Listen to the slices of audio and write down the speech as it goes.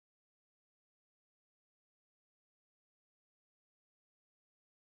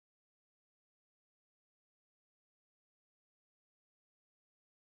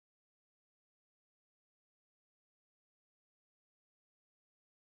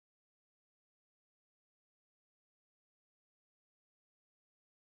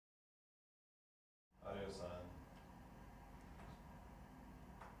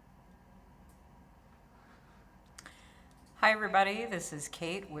Hi everybody, this is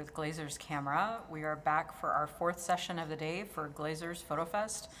Kate with Glazer's Camera. We are back for our fourth session of the day for Glazer's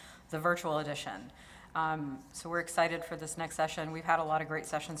Photofest, the virtual edition. So we're excited for this next session. We've had a lot of great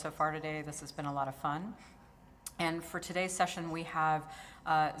sessions so far today. This has been a lot of fun. And for today's session, we have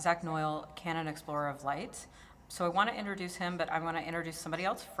Zak Noyle, Canon Explorer of Light. So I want to introduce him, but I want to introduce somebody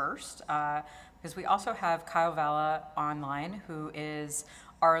else first, because we also have Kyle Valla online, who is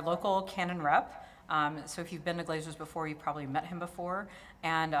our local Canon rep. So if you've been to Glazers before, you've probably met him before.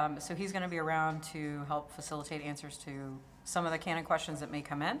 And so he's going to be around to help facilitate answers to some of the Canon questions that may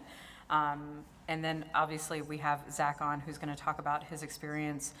come in. And then obviously we have Zak on, who's going to talk about his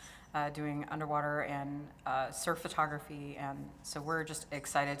experience doing underwater and surf photography. And so we're just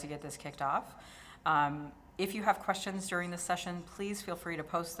excited to get this kicked off. If you have questions during this session, please feel free to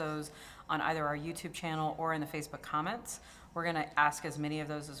post those on either our YouTube channel or in the Facebook comments. We're going to ask as many of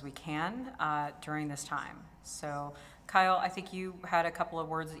those as we can during this time. So Kyle, I think you had a couple of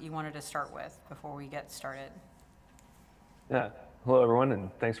words that you wanted to start with before we get started. Yeah, hello everyone,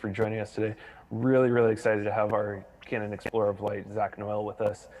 and thanks for joining us today. Really excited to have our Canon Explorer of Light, Zak Noyle, with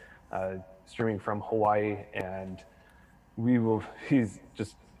us, streaming from Hawaii, and he's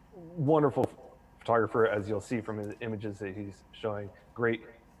just wonderful photographer, as you'll see from his images that he's showing. Great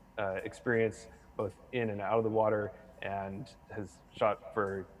experience both in and out of the water, and has shot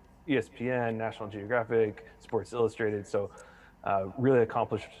for ESPN, National Geographic, Sports Illustrated, so really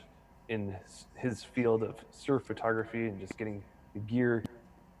accomplished in his field of surf photography and just getting the gear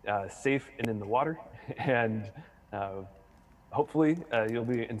safe and in the water. And hopefully you'll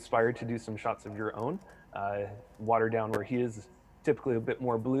be inspired to do some shots of your own. Water down where he is typically a bit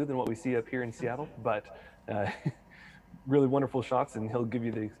more blue than what we see up here in Seattle, but really wonderful shots, and he'll give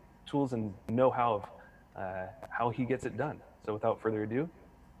you the tools and know-how of how he gets it done. So without further ado,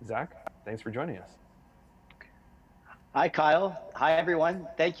 Zak, thanks for joining us. Hi, Kyle. Hi, everyone.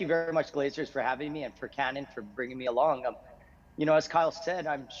 Thank you very much, Glazers, for having me, and for Canon for bringing me along. As Kyle said,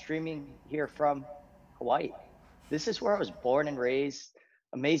 I'm streaming here from Hawaii. This is where I was born and raised.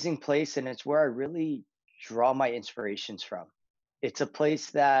 Amazing place, and it's where I really draw my inspirations from. It's a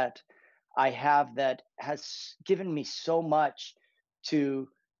place that I have that has given me so much to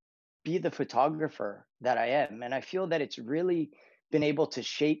be the photographer that I am. And I feel that it's really been able to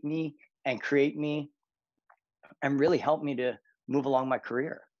shape me and create me and really helped me to move along my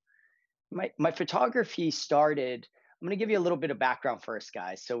career. My photography started, I'm going to give you a little bit of background first,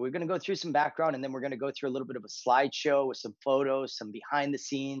 guys. So we're going to go through some background, and then we're going to go through a little bit of a slideshow with some photos, some behind the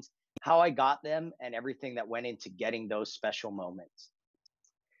scenes, how I got them, and everything that went into getting those special moments.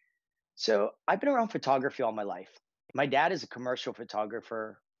 So I've been around photography all my life. My dad is a commercial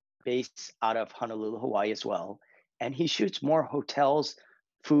photographer based out of Honolulu, Hawaii as well. And he shoots more hotels,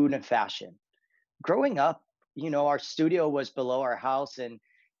 food, and fashion. Growing up, our studio was below our house, and,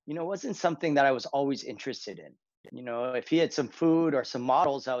 it wasn't something that I was always interested in. If he had some food or some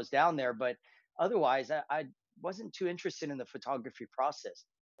models, I was down there, but otherwise I wasn't too interested in the photography process.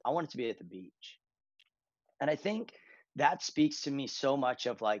 I wanted to be at the beach. And I think that speaks to me so much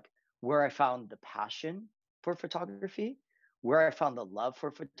of like where I found the passion for photography, where I found the love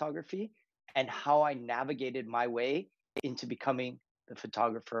for photography, and how I navigated my way into becoming the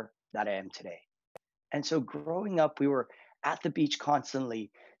photographer that I am today. And so growing up, we were at the beach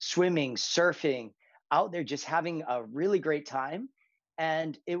constantly, swimming, surfing, out there just having a really great time.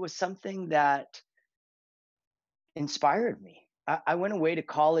 And it was something that inspired me. I went away to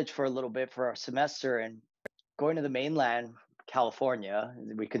college for a little bit for a semester, and going to the mainland, California,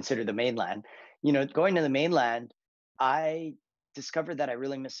 we consider the mainland, going to the mainland, I discovered that I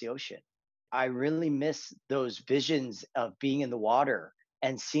really miss the ocean. I really miss those visions of being in the water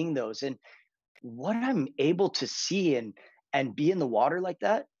and seeing those. And what I'm able to see and be in the water like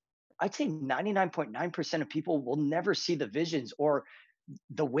that, I'd say 99.9% of people will never see the visions or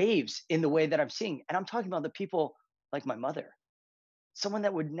the waves in the way that I'm seeing. And I'm talking about the people like my mother, someone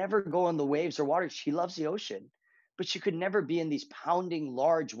that would never go on the waves or water. She loves the ocean, but she could never be in these pounding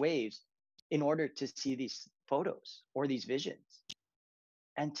large waves in order to see these photos or these visions.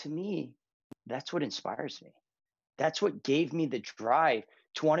 And to me, that's what inspires me. That's what gave me the drive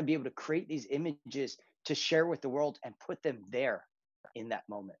to want to be able to create these images to share with the world and put them there in that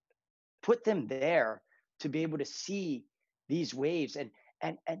moment. Put them there to be able to see these waves.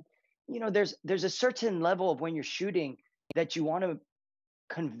 And there's a certain level of when you're shooting that you want to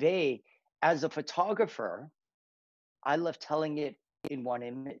convey as a photographer. I love telling it in one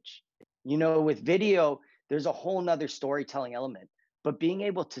image. With video, there's a whole nother storytelling element, but being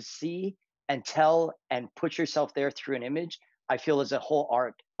able to see and tell and put yourself there through an image, I feel is a whole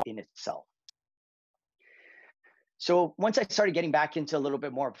art in itself. So once I started getting back into a little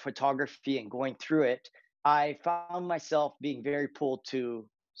bit more photography and going through it, I found myself being very pulled to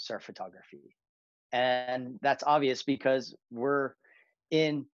surf photography. And that's obvious because we're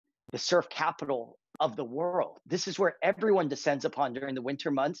in the surf capital of the world. This is where everyone descends upon during the winter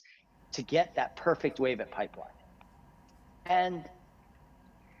months to get that perfect wave at Pipeline. And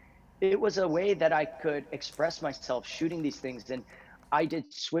it was a way that I could express myself shooting these things. And I did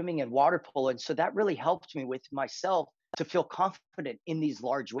swimming and water polo. And so that really helped me with myself to feel confident in these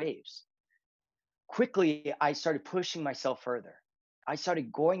large waves. Quickly, I started pushing myself further. I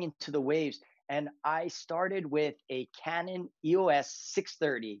started going into the waves, and I started with a Canon EOS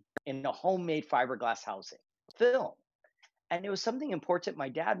 630 in a homemade fiberglass housing film. And it was something important. My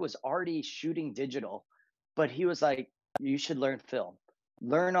dad was already shooting digital, but he was like, you should learn film,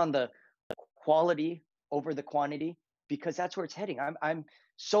 learn on the quality over the quantity, because that's where it's heading. I'm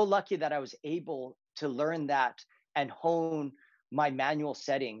so lucky that I was able to learn that and hone my manual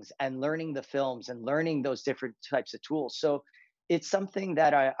settings and learning the films and learning those different types of tools. So it's something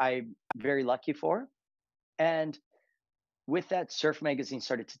that I'm very lucky for. And with that, Surf Magazine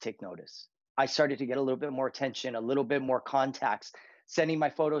started to take notice. I started to get a little bit more attention, a little bit more contacts, sending my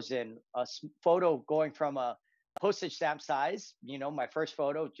photos in, photo going from a postage stamp size, my first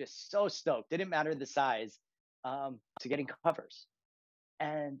photo, just so stoked, didn't matter the size, to getting covers.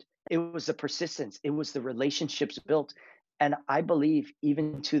 And it was the persistence, it was the relationships built. And I believe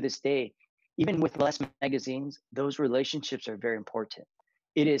even to this day, even with less magazines, those relationships are very important.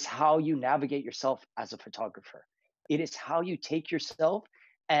 It is how you navigate yourself as a photographer. It is how you take yourself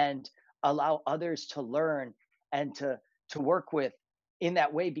and allow others to learn and to work with in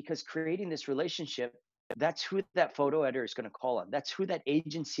that way, because creating this relationship, that's who that photo editor is going to call on. That's who that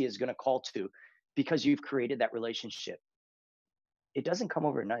agency is going to call to, because you've created that relationship. It doesn't come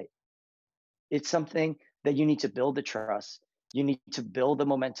overnight. It's something that you need to build the trust. You need to build the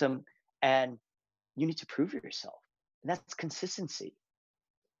momentum, and you need to prove yourself. And that's consistency.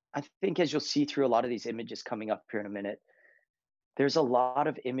 I think as you'll see through a lot of these images coming up here in a minute, there's a lot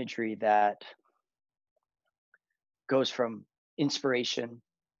of imagery that goes from inspiration,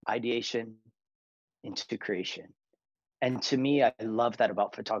 ideation into creation. And to me, I love that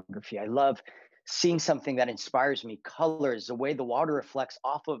about photography. I love seeing something that inspires me, colors, the way the water reflects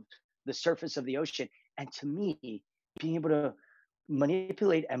off of the surface of the ocean. And to me, being able to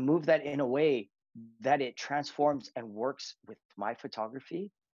manipulate and move that in a way that it transforms and works with my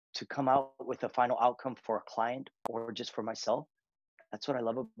photography to come out with a final outcome for a client or just for myself. That's what I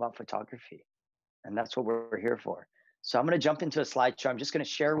love about photography. And that's what we're here for. So I'm going to jump into a slideshow. I'm just going to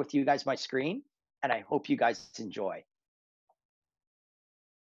share with you guys my screen, and I hope you guys enjoy.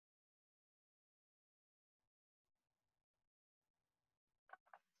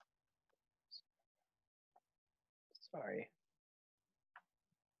 Sorry.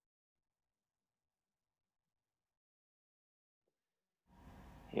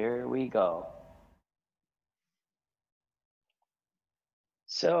 Here we go.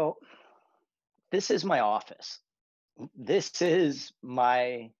 So this is my office. This is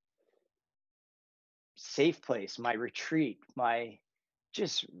my safe place, my retreat, my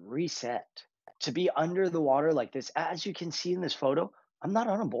just reset. To be under the water like this, as you can see in this photo, I'm not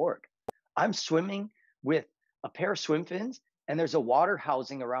on a board. I'm swimming with a pair of swim fins, and there's a water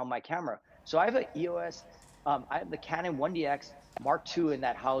housing around my camera. So I have an EOS, I have the Canon 1DX Mark II in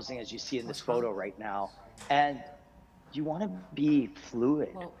that housing, as you see in this photo right now. And you want to be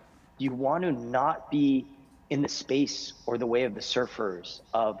fluid. You want to not be in the space or the way of the surfers,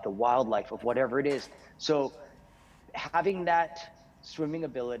 of the wildlife, of whatever it is. So having that swimming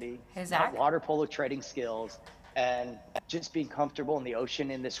ability, that water polo treading skills, and just being comfortable in the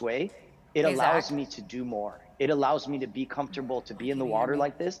ocean in this way, it allows me to do more. It allows me to be comfortable, to be in the water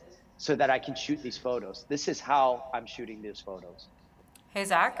like this, so that I can shoot these photos. This is how I'm shooting these photos. Hey,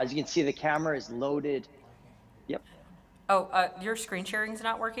 Zach. As you can see, the camera is loaded. Yep. Oh, your screen sharing is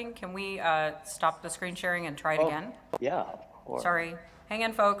not working. Can we stop the screen sharing and try it again? Yeah, of course. Sorry. Hang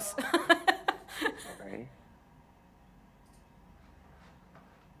in, folks. Sorry.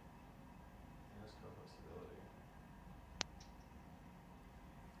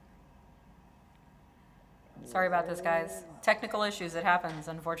 Sorry about this, guys. Technical issues, it happens,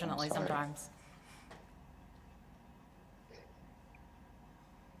 unfortunately, sometimes.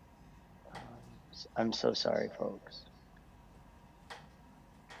 I'm so sorry, folks.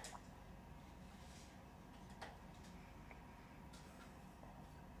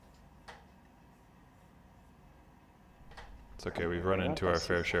 It's okay, we've run into our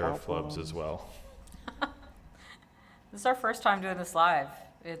fair share of flubs as well. This is our first time doing this live.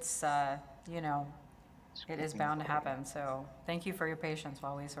 It's, you know, It is bound to happen. So thank you for your patience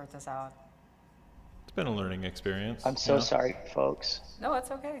while we sort this out. It's been a learning experience. I'm so sorry, folks. No,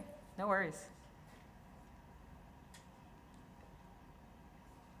 it's okay. No worries.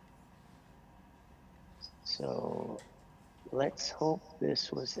 So let's hope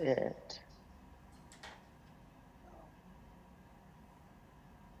this was it.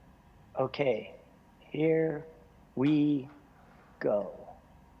 Okay, here we go.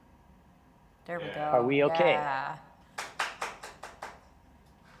 There we go. Are we okay? Yeah.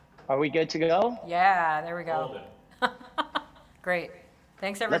 Are we good to go? Yeah, there we go. Great.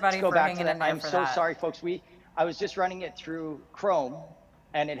 Thanks everybody Let's go for back hanging to in that. there I'm for so that. sorry, folks. I was just running it through Chrome,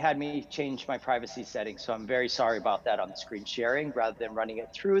 and it had me change my privacy settings. So I'm very sorry about that on screen sharing rather than running it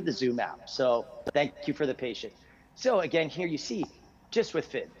through the Zoom app. So thank you for the patience. So again, here you see, just with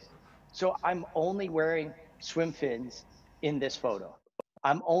fins. So I'm only wearing swim fins in this photo.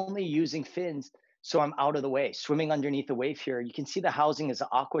 I'm only using fins so I'm out of the way, swimming underneath the wave here. You can see the housing is the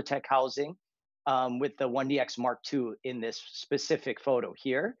Aquatech housing with the 1DX Mark II in this specific photo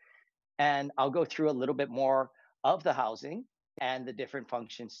here. And I'll go through a little bit more of the housing and the different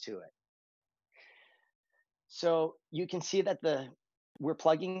functions to it. So you can see that we're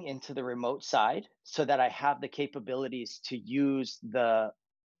plugging into the remote side so that I have the capabilities to use the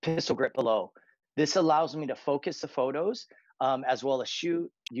pistol grip below. This allows me to focus the photos as well as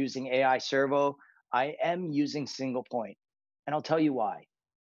shoot using AI servo. I am using single point, and I'll tell you why.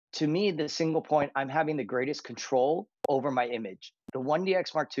 To me, the single point, I'm having the greatest control over my image. The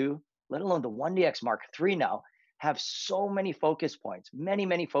 1DX Mark II, let alone the 1DX Mark III now, have so many focus points,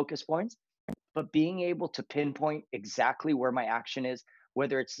 many focus points, but being able to pinpoint exactly where my action is,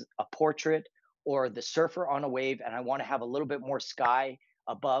 whether it's a portrait or the surfer on a wave, and I want to have a little bit more sky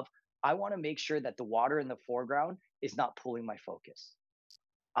above, I want to make sure that the water in the foreground is not pulling my focus.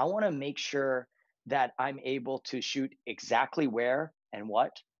 I want to make sure that I'm able to shoot exactly where and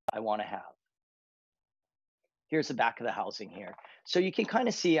what I want to have. Here's the back of the housing here. So you can kind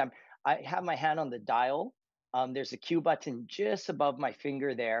of see I have my hand on the dial. There's a Q button just above my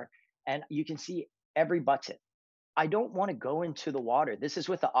finger there, and you can see every button. I don't want to go into the water. This is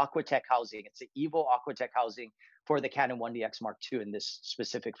with the Aquatech housing. It's the Evo Aquatech housing for the Canon 1DX Mark II in this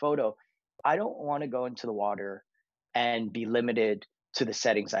specific photo. I don't want to go into the water and be limited to the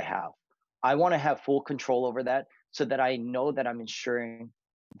settings I have. I want to have full control over that so that I know that I'm ensuring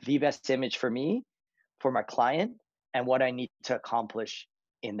the best image for me, for my client, and what I need to accomplish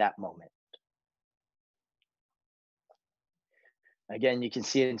in that moment. Again, you can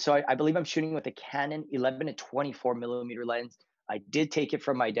see it. And so I believe I'm shooting with a Canon 11 to 24 millimeter lens. I did take it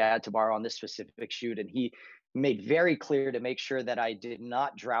from my dad to borrow on this specific shoot, and he made very clear to make sure that I did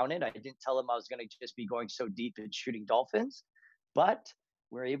not drown it. I didn't tell him I was going to just be going so deep and shooting dolphins, but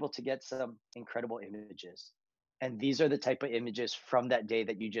we're able to get some incredible images. And these are the type of images from that day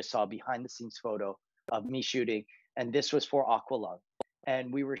that you just saw behind the scenes photo of me shooting. And this was for Aqualung.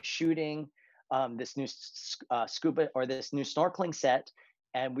 And we were shooting this new scuba or this new snorkeling set.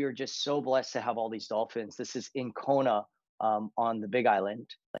 And we were just so blessed to have all these dolphins. This is in Kona on the Big Island,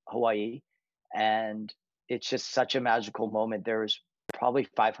 Hawaii. And it's just such a magical moment. There's probably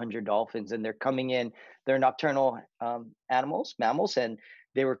 500 dolphins, and they're coming in. They're nocturnal mammals, and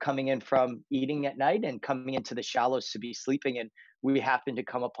they were coming in from eating at night and coming into the shallows to be sleeping. And we happened to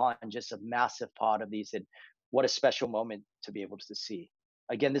come upon just a massive pod of these. And what a special moment to be able to see.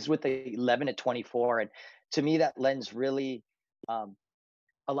 Again, this is with the 11 to 24. And to me, that lens really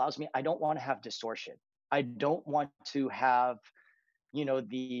allows me, I don't want to have distortion. I don't want to have,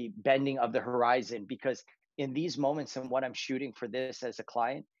 the bending of the horizon, because in these moments and what I'm shooting for this as a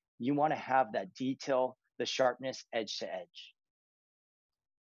client, you want to have that detail, the sharpness, edge to edge.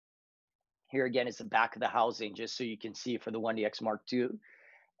 Here again is the back of the housing, just so you can see for the 1DX Mark II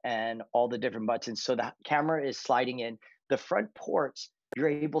and all the different buttons. So the camera is sliding in. The front ports, you're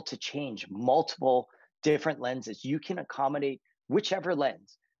able to change multiple different lenses. You can accommodate whichever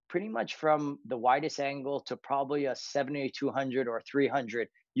lens, pretty much from the widest angle to probably a 70-200 or 300,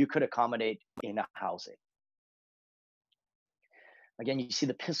 you could accommodate in a housing. Again, you see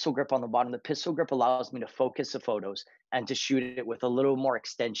the pistol grip on the bottom. The pistol grip allows me to focus the photos and to shoot it with a little more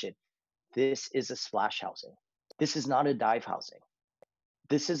extension. This is a splash housing. This is not a dive housing.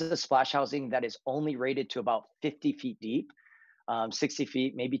 This is a splash housing that is only rated to about 50 feet deep, 60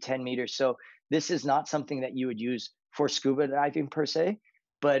 feet, maybe 10 meters. So this is not something that you would use for scuba diving per se,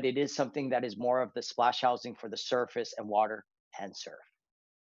 but it is something that is more of the splash housing for the surface and water and surf.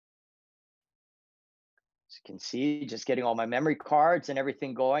 As you can see, just getting all my memory cards and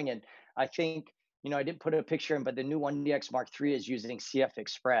everything going. And I think, I didn't put a picture in, but the new 1DX Mark III is using CF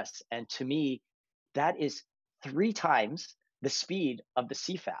Express. And to me, that is 3 times the speed of the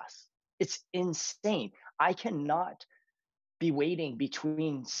CFAS. It's insane. I cannot be waiting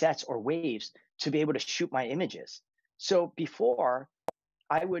between sets or waves to be able to shoot my images. So before,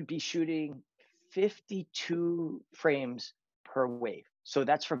 I would be shooting 52 frames per wave. So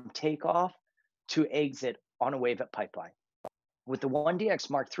that's from takeoff to exit on a wave at pipeline. With the 1DX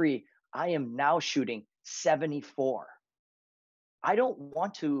Mark III, I am now shooting 74. I don't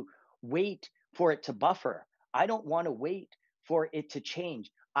want to wait for it to buffer. I don't want to wait for it to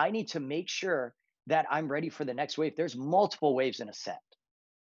change. I need to make sure that I'm ready for the next wave. There's multiple waves in a set.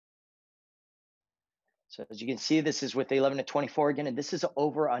 So as you can see, this is with the 11 to 24 again, and this is an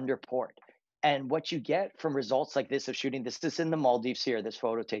over-under port. And what you get from results like this of shooting, this is in the Maldives here, this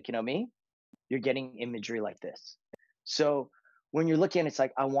photo taken of me, you're getting imagery like this. So when you're looking, it's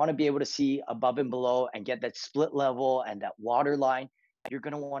like, I want to be able to see above and below and get that split level and that water line. You're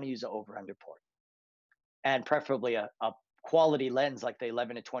going to want to use an over-under port, and preferably a quality lens like the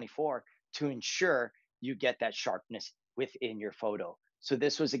 11 to 24 to ensure you get that sharpness within your photo. So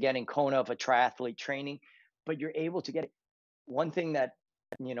this was again in Kona of a triathlete training, but you're able to get it. One thing that,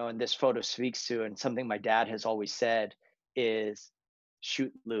 and this photo speaks to, and something my dad has always said is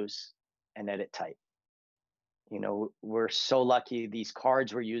shoot loose and edit tight. We're so lucky. These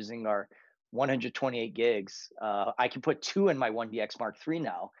cards we're using are 128 gigs. I can put 2 in my 1DX Mark III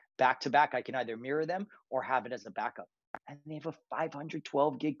now, back to back. I can either mirror them or have it as a backup. And they have a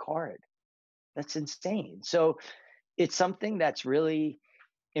 512 gig card. That's insane. So it's something that's really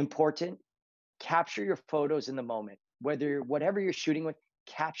important. Capture your photos in the moment, whatever you're shooting with,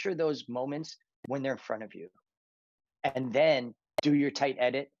 capture those moments when they're in front of you. And then do your tight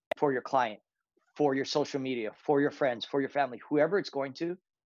edit for your client, for your social media, for your friends, for your family, whoever it's going to,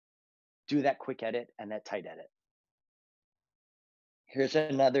 do that quick edit and that tight edit. Here's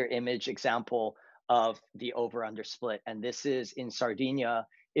another image example of the over-under split. And this is in Sardinia,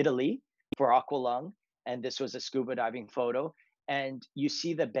 Italy for Aqualung. And this was a scuba diving photo. And you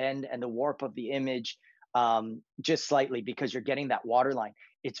see the bend and the warp of the image just slightly because you're getting that water line.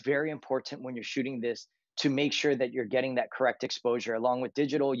 It's very important when you're shooting this to make sure that you're getting that correct exposure. Along with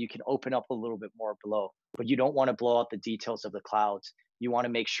digital, you can open up a little bit more below, but you don't want to blow out the details of the clouds. You want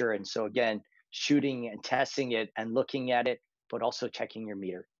to make sure. And so again, shooting and testing it and looking at it, but also checking your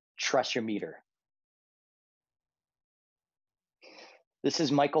meter. Trust your meter. This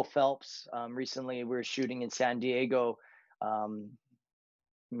is Michael Phelps. Recently, we were shooting in San Diego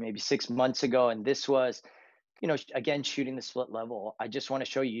maybe 6 months ago. And this was, again, shooting the split level. I just want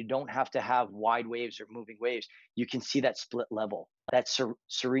to show you, you don't have to have wide waves or moving waves. You can see that split level, that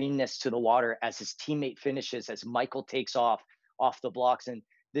sereneness to the water as his teammate finishes, as Michael takes off the blocks. And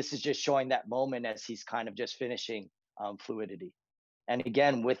this is just showing that moment as he's kind of just finishing fluidity. And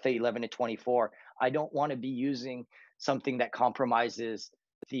again, with the 11 to 24, I don't want to be using something that compromises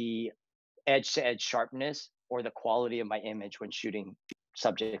the edge to edge sharpness or the quality of my image when shooting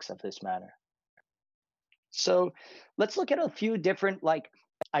subjects of this manner. So let's look at a few different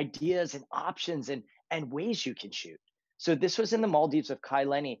ideas and options and ways you can shoot. So this was in the Maldives of Kai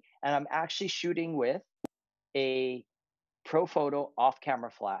Lenny, and I'm actually shooting with a Profoto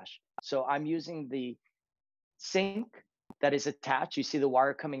off-camera flash. So I'm using the sync that is attached. You see the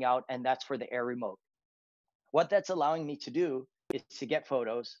wire coming out, and that's for the air remote. What that's allowing me to do is to get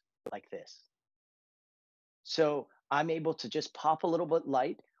photos like this. So I'm able to just pop a little bit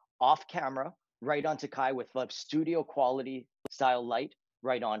light off camera right onto Kai with studio quality style light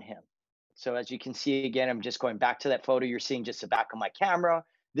right on him. So as you can see, again, I'm just going back to that photo. You're seeing just the back of my camera.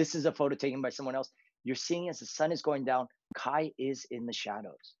 This is a photo taken by someone else. You're seeing as the sun is going down, Kai is in the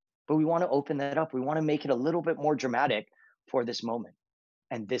shadows. But we want to open that up. We want to make it a little bit more dramatic for this moment.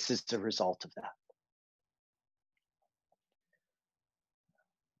 And this is the result of that.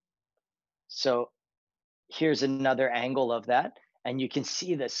 So here's another angle of that. And you can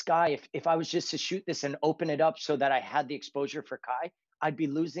see the sky. If I was just to shoot this and open it up so that I had the exposure for Kai, I'd be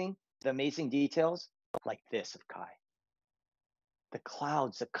losing the amazing details like this of Kai. The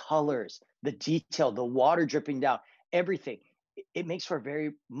clouds, the colors, the detail, the water dripping down, everything. It makes for a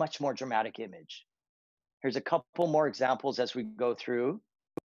very much more dramatic image. Here's a couple more examples as we go through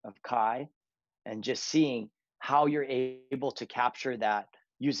of Kai and just seeing how you're able to capture that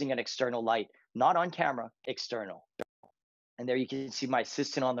using an external light, not on camera, external. And there you can see my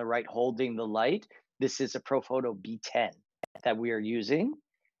assistant on the right holding the light. This is a Profoto B10 that we are using.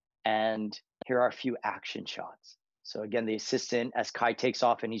 And here are a few action shots. So again, the assistant, as Kai takes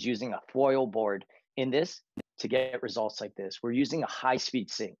off, and he's using a foil board in this to get results like this. We're using a high-speed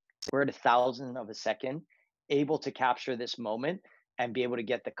sync. We're at 1,000 of a second, able to capture this moment and be able to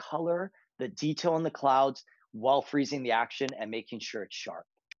get the color, the detail in the clouds while freezing the action and making sure it's sharp.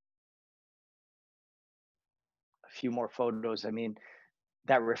 A few more photos. I mean,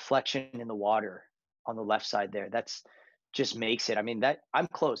 that reflection in the water on the left side there, that's just makes it. I mean, that I'm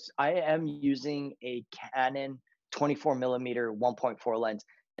close. I am using a Canon 24 millimeter 1.4 lens.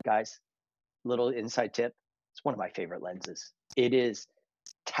 Guys, little inside tip. It's one of my favorite lenses. It is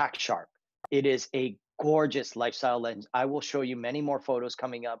tack sharp. It is a gorgeous lifestyle lens. I will show you many more photos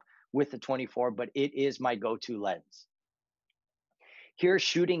coming up with the 24, but it is my go-to lens. Here,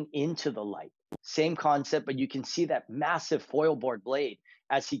 shooting into the light. Same concept, but you can see that massive foil board blade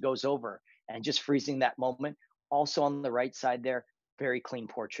as he goes over and just freezing that moment. Also on the right side there, very clean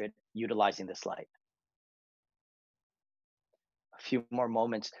portrait utilizing this light. A few more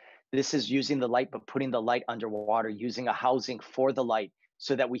moments. This is using the light, but putting the light underwater, using a housing for the light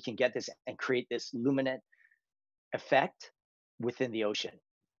so that we can get this and create this luminant effect within the ocean.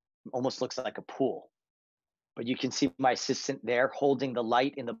 Almost looks like a pool. But you can see my assistant there holding the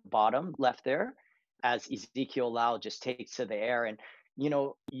light in the bottom left there as Ezekiel Lau just takes to the air. And, you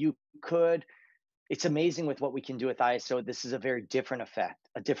know, it's amazing with what we can do with ISO. This is a very different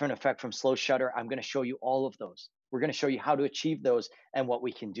effect from slow shutter. I'm going to show you all of those. We're going to show you how to achieve those and what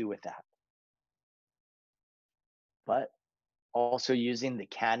we can do with that. But also using the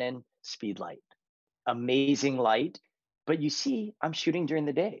Canon Speedlight. Amazing light. But you see, I'm shooting during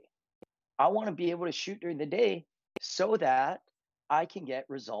the day. I want to be able to shoot during the day so that I can get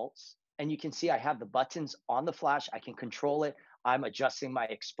results. And you can see I have the buttons on the flash. I can control it. I'm adjusting my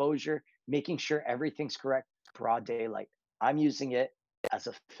exposure, making sure everything's correct. Broad daylight. I'm using it as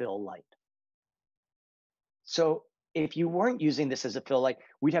a fill light. So if you weren't using this as a fill light,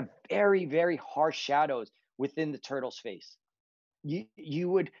 we'd have very, very harsh shadows within the turtle's face. You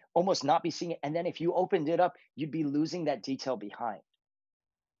would almost not be seeing it. And then if you opened it up, you'd be losing that detail behind.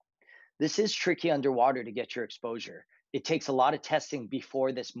 This is tricky underwater to get your exposure. It takes a lot of testing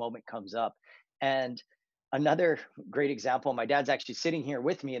before this moment comes up. And another great example, my dad's actually sitting here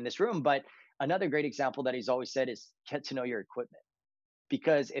with me in this room, but another great example that he's always said is get to know your equipment.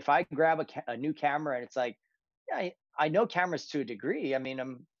 Because if I grab a new camera and it's like, yeah, I know cameras to a degree. I mean,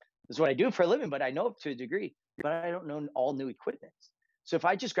 this is what I do for a living, but I know to a degree, but I don't know all new equipment. So if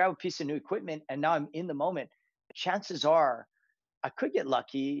I just grab a piece of new equipment and now I'm in the moment, chances are I could get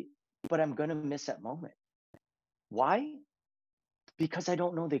lucky, but I'm going to miss that moment. Why? Because I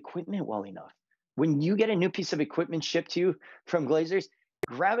don't know the equipment well enough. When you get a new piece of equipment shipped to you from Glazers,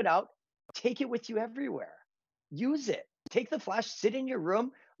 grab it out, take it with you everywhere. Use it. Take the flash, sit in your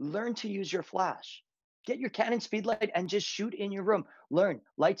room, learn to use your flash. Get your Canon Speedlight and just shoot in your room. Learn,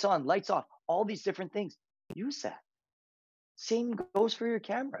 lights on, lights off, all these different things. Use that. Same goes for your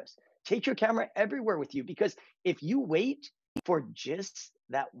cameras. Take your camera everywhere with you, because if you wait for just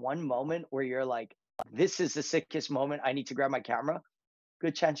that one moment where you're like, this is the sickest moment, I need to grab my camera,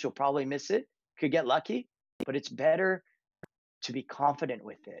 good chance you'll probably miss it. Could get lucky, but it's better to be confident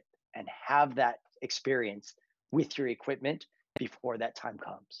with it and have that experience with your equipment before that time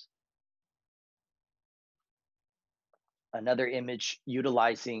comes. Another image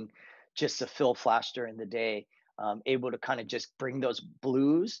utilizing just a fill flash during the day, able to kind of just bring those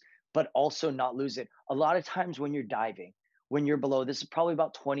blues, but also not lose it. A lot of times when you're diving, when you're below, this is probably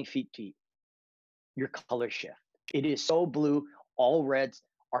about 20 feet deep, your color shift. It is so blue, all reds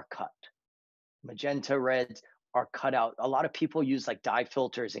are cut. Magenta reds are cut out. A lot of people use like dye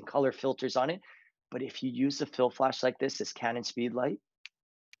filters and color filters on it. But if you use a fill flash like this Canon Speedlight,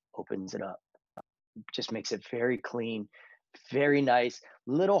 opens it up. Just makes it very clean, very nice.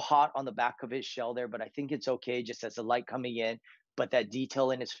 Little hot on the back of his shell there, but I think it's okay just as the light coming in. But that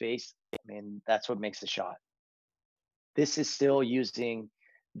detail in his face, I mean, that's what makes the shot. This is still using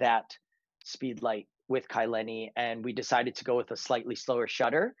that Speedlight with Kaileni, and we decided to go with a slightly slower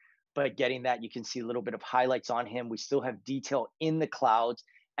shutter, but getting that, you can see a little bit of highlights on him. We still have detail in the clouds,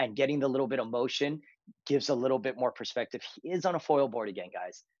 and getting the little bit of motion gives a little bit more perspective. He is on a foil board again,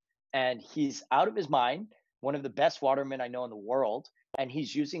 guys, and he's out of his mind. One of the best watermen I know in the world, and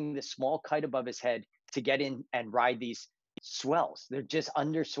he's using this small kite above his head to get in and ride these swells. They're just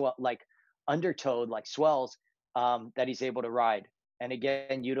undertowed like swells that he's able to ride. And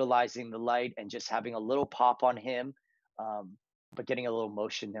again, utilizing the light and just having a little pop on him, but getting a little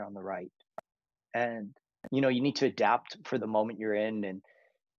motion there on the right. And, you know, you need to adapt for the moment you're in. And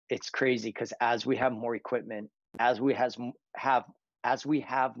it's crazy because as we have more equipment, as we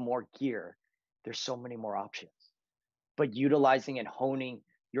have more gear, there's so many more options. But utilizing and honing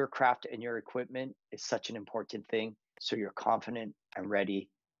your craft and your equipment is such an important thing. So you're confident and ready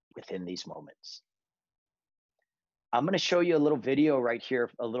within these moments. I'm going to show you a little video right here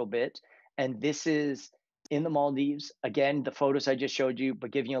a little bit. And this is in the Maldives. Again, the photos I just showed you,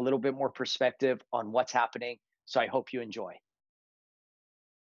 but giving you a little bit more perspective on what's happening. So I hope you enjoy.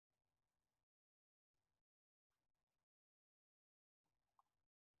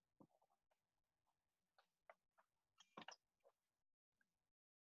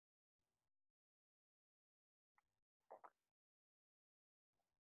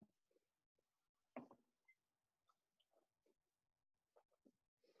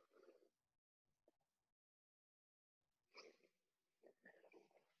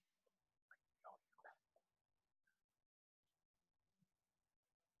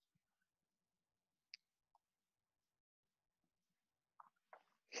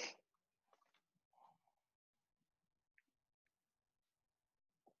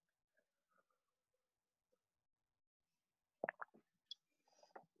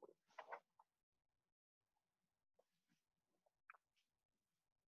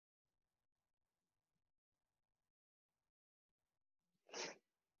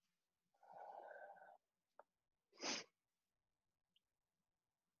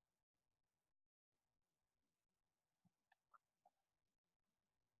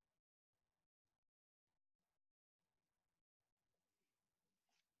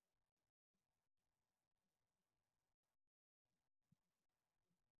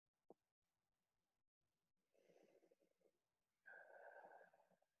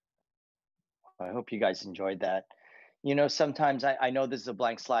 I hope you guys enjoyed that. Sometimes I know this is a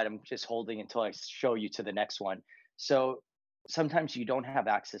blank slide. I'm just holding until I show you to the next one. So sometimes you don't have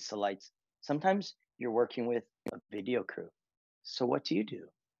access to lights. Sometimes you're working with a video crew. So what do you do?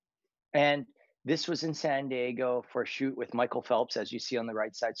 And this was in San Diego for a shoot with Michael Phelps, as you see on the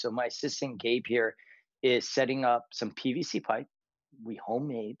right side. So my assistant Gabe here is setting up some PVC pipe we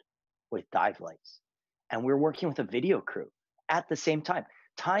homemade with dive lights. And we're working with a video crew at the same time.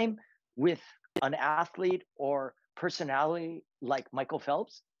 Time with an athlete or personality like Michael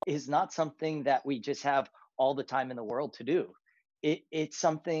Phelps is not something that we just have all the time in the world to do. It's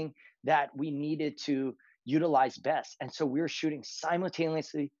something that we needed to utilize best. And so we're shooting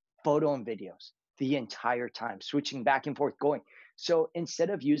simultaneously photo and videos the entire time, switching back and forth, going. So instead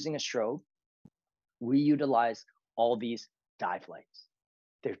of using a strobe, we utilize all these dive lights.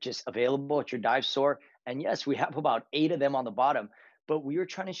 They're just available at your dive store. And yes, we have about 8 of them on the bottom, but we were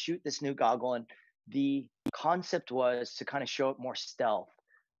trying to shoot this new goggle. And the concept was to kind of show it more stealth,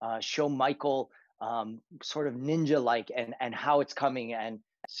 show Michael sort of ninja like and how it's coming. And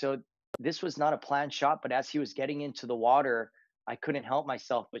so this was not a planned shot, but as he was getting into the water, I couldn't help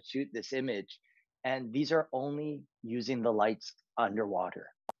myself but shoot this image. And these are only using the lights underwater.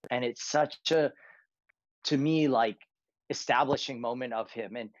 And it's such a, to me, like establishing moment of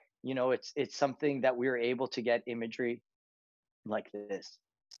him. And, it's something that we were able to get imagery like this.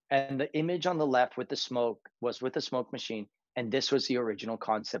 And the image on the left with the smoke was with the smoke machine. And this was the original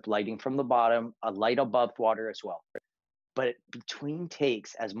concept, lighting from the bottom, a light above water as well. But between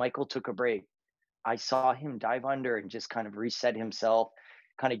takes, as Michael took a break, I saw him dive under and just kind of reset himself,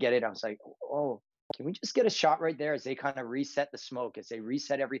 kind of get it. I was like, oh, can we just get a shot right there as they kind of reset the smoke, as they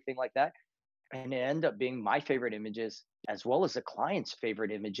reset everything like that? And it ended up being my favorite images, as well as the client's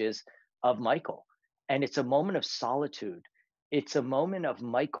favorite images of Michael. And it's a moment of solitude. It's a moment of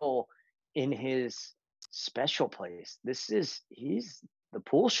Michael in his special place. He's the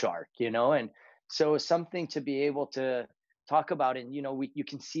pool shark, and so it's something to be able to talk about. And, you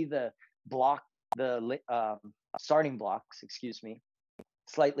can see the block, the starting blocks, excuse me,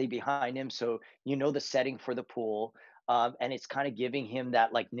 slightly behind him. So, the setting for the pool. And it's kind of giving him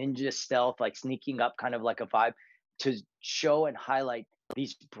that like ninja stealth, like sneaking up kind of like a vibe to show and highlight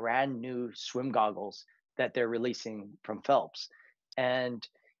these brand new swim goggles that they're releasing from Phelps. And,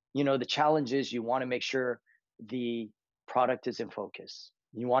 the challenge is you want to make sure the product is in focus.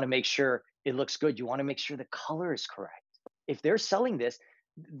 You want to make sure it looks good. You want to make sure the color is correct. If they're selling this,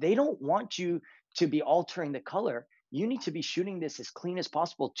 they don't want you to be altering the color. You need to be shooting this as clean as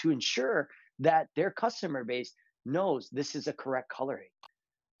possible to ensure that their customer base knows this is a correct coloring.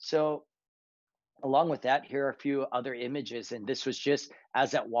 So along with that, here are a few other images. And this was just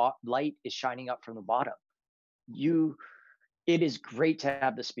as that light is shining up from the bottom. It is great to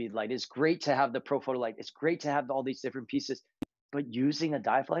have the speed light. It's great to have the pro photo light. It's great to have all these different pieces, but using a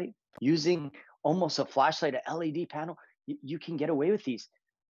dive light, using almost a flashlight, a LED panel, you can get away with these,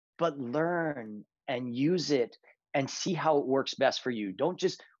 but learn and use it and see how it works best for you. Don't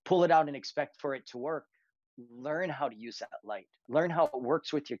just pull it out and expect for it to work. Learn how to use that light. Learn how it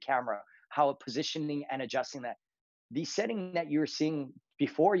works with your camera, how it positioning and adjusting that. The setting that you're seeing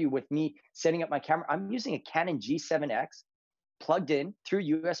before you with me setting up my camera, I'm using a Canon G7X plugged in through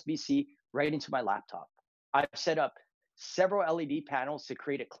USB-C right into my laptop. I've set up several LED panels to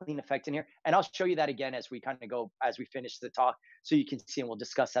create a clean effect in here. And I'll show you that again as we kind of go, as we finish the talk, so you can see, and we'll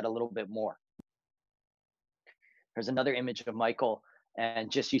discuss that a little bit more. There's another image of Michael,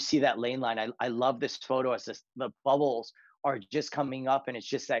 and just you see that lane line. I love this photo as the bubbles are just coming up, and it's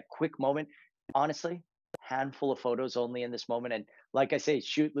just that quick moment. Honestly, handful of photos only in this moment. And like I say,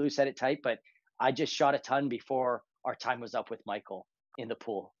 shoot loose, edit tight, but I just shot a ton before our time was up with Michael in the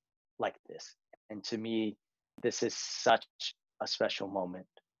pool like this. And to me, this is such a special moment.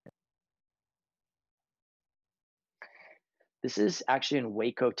 This is actually in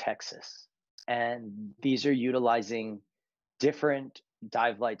Waco, Texas. And these are utilizing different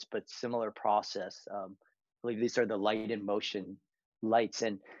dive lights, but similar process. I believe these are the light in motion lights.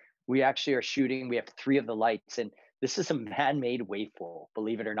 And we actually are shooting, we have 3 of the lights. And this is a man-made wave pool,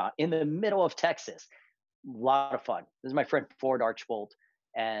 believe it or not, in the middle of Texas. A lot of fun. This is my friend Ford Archbold,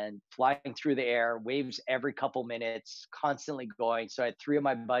 and flying through the air, waves every couple minutes, constantly going. So I had 3 of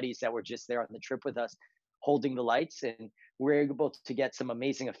my buddies that were just there on the trip with us holding the lights, and we were able to get some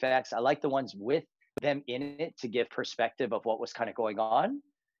amazing effects. I like the ones with them in it to give perspective of what was kind of going on,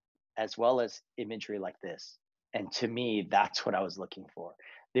 as well as imagery like this. And to me, that's what I was looking for.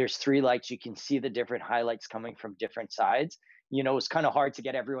 There's 3 lights. You can see the different highlights coming from different sides. You know, it's kind of hard to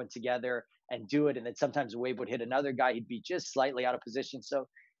get everyone together and do it. And then sometimes a wave would hit another guy. He'd be just slightly out of position. So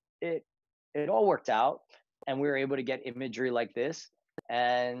it all worked out, and we were able to get imagery like this.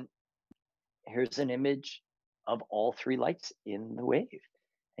 And here's an image of all 3 lights in the wave.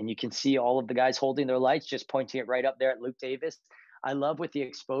 And you can see all of the guys holding their lights, just pointing it right up there at Luke Davis. I love with the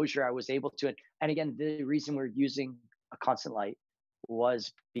exposure I was able to. And again, the reason we're using a constant light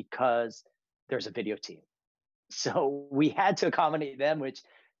was because there's a video team. So we had to accommodate them, which,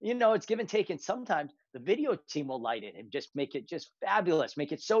 you know, it's give and take. And sometimes the video team will light it and just make it just fabulous,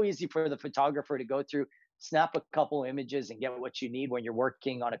 make it so easy for the photographer to go through, snap a couple images and get what you need when you're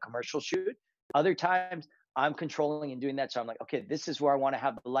working on a commercial shoot. Other times I'm controlling and doing that. So I'm like, okay, this is where I want to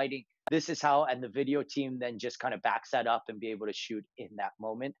have the lighting. This is how, and the video team then just kind of backs that up and be able to shoot in that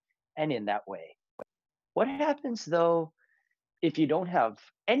moment and in that way. What happens though if you don't have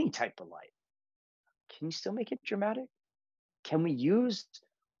any type of light? Can you still make it dramatic? Can we use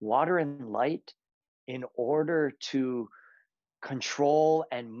water and light in order to control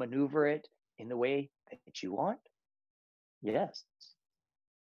and maneuver it in the way that you want? Yes.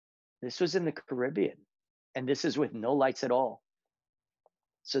 This was in the Caribbean, and this is with no lights at all.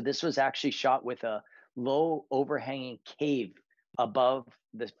 So this was actually shot with a low overhanging cave above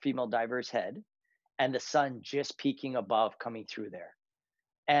the female diver's head, and the sun just peeking above coming through there.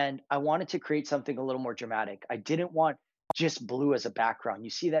 And I wanted to create something a little more dramatic. I didn't want just blue as a background. You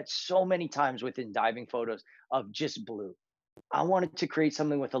see that so many times within diving photos of just blue. I wanted to create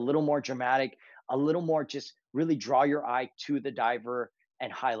something with a little more dramatic, a little more just really draw your eye to the diver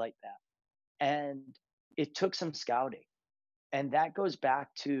and highlight that. And it took some scouting. And that goes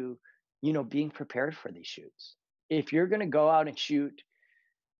back to, you know, being prepared for these shoots. If you're going to go out and shoot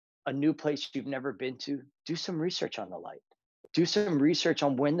a new place you've never been to, do some research on the light. Do some research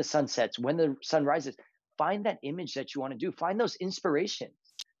on when the sun sets, when the sun rises. Find that image that you want to do. Find those inspirations.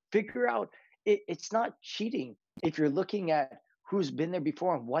 Figure out it's not cheating if you're looking at who's been there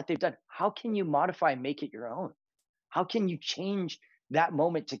before and what they've done. How can you modify and make it your own? How can you change that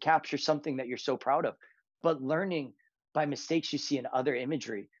moment to capture something that you're so proud of? But learning by mistakes you see in other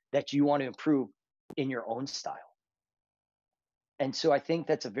imagery that you want to improve in your own style. And so I think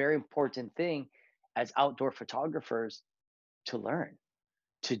that's a very important thing as outdoor photographers to learn,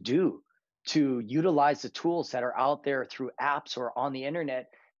 to do, to utilize the tools that are out there through apps or on the internet,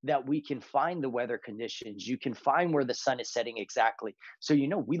 that we can find the weather conditions. You can find where the sun is setting exactly. So, you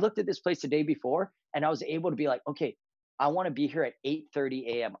know, we looked at this place the day before, and I was able to be like, okay, I want to be here at 8:30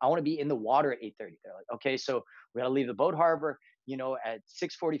 a.m. I want to be in the water at 8:30. They're like, okay, so we got to leave the boat harbor, you know, at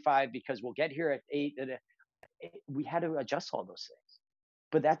 6:45 because we'll get here at 8. We had to adjust all those things.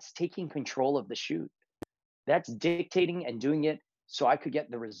 But that's taking control of the shoot. That's dictating and doing it so I could get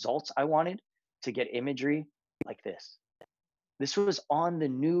the results I wanted, to get imagery like this. This was on the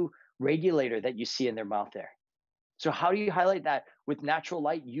new radiator that you see in their mouth there. So how do you highlight that with natural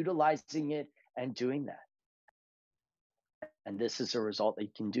light, utilizing it and doing that? And this is a result that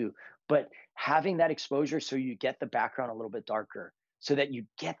you can do. But having that exposure so you get the background a little bit darker, so that you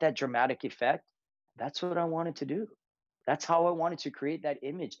get that dramatic effect, that's what I wanted to do. That's how I wanted to create that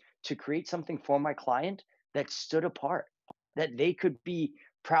image, to create something for my client that stood apart, that they could be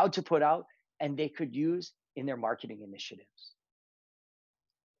proud to put out and they could use in their marketing initiatives.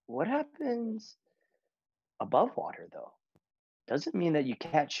 What happens above water, though? Doesn't mean that you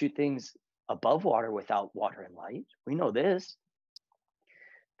can't shoot things above water without water and light. We know this.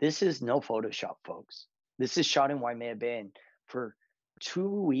 This is no Photoshop, folks. This is shot in Waimea Bay. And for 2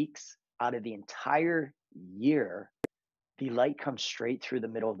 weeks out of the entire year, the light comes straight through the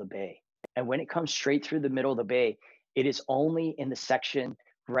middle of the bay. And when it comes straight through the middle of the bay, it is only in the section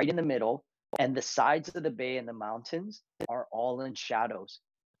right in the middle, and the sides of the bay and the mountains are all in shadows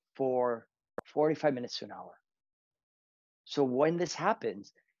for 45 minutes to an hour. So when this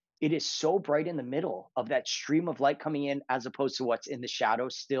happens, it is so bright in the middle of that stream of light coming in, as opposed to what's in the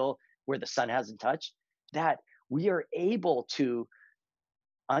shadows still where the sun hasn't touched, that we are able to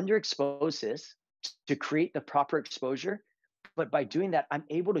underexpose this to create the proper exposure. But by doing that, I'm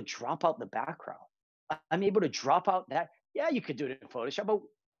able to drop out the background. I'm able to drop out that. Yeah, you could do it in Photoshop, but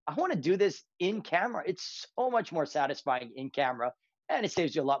I want to do this in camera. It's so much more satisfying in camera, and it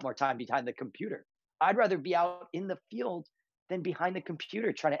saves you a lot more time behind the computer. I'd rather be out in the field than behind the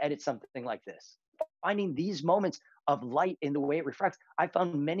computer trying to edit something like this. Finding these moments of light in the way it refracts. I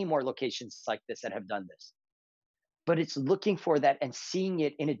found many more locations like this that have done this. But it's looking for that and seeing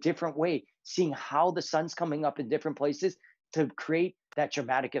it in a different way, seeing how the sun's coming up in different places to create that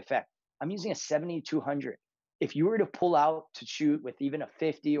dramatic effect. I'm using a 70-200. If you were to pull out to shoot with even a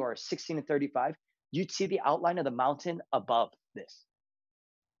 50 or a 16-35, you'd see the outline of the mountain above this.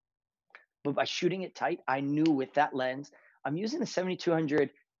 But by shooting it tight, I knew with that lens, I'm using the 70-200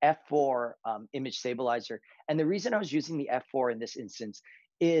 f4 image stabilizer. And the reason I was using the f4 in this instance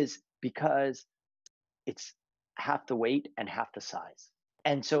is because it's half the weight and half the size.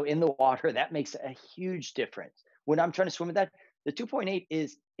 And so in the water, that makes a huge difference. When I'm trying to swim with that, the 2.8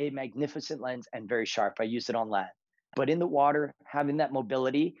 is a magnificent lens and very sharp. I use it on land. But in the water, having that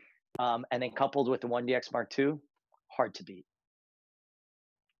mobility and then coupled with the 1DX Mark II, hard to beat.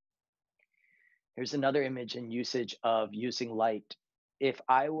 Here's another image and usage of using light. If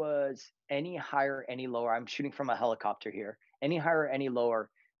I was any higher, any lower, I'm shooting from a helicopter here, any higher, any lower,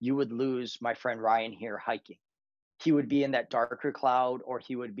 you would lose my friend Ryan here hiking. He would be in that darker cloud, or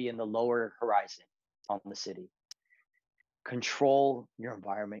he would be in the lower horizon on the city. Control your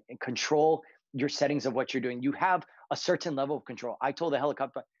environment and control your settings of what you're doing. You have a certain level of control. I told the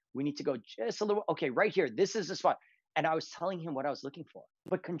helicopter, we need to go just a little, okay, right here. This is the spot. And I was telling him what I was looking for,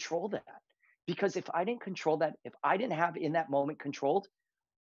 but control that. Because if I didn't control that, if I didn't have in that moment controlled,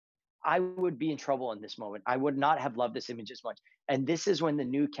 I would be in trouble in this moment. I would not have loved this image as much. And this is when the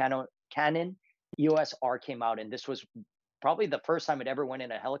new Canon EOS R came out. And this was probably the first time it ever went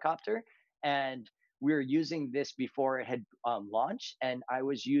in a helicopter. And we were using this before it had launched. And I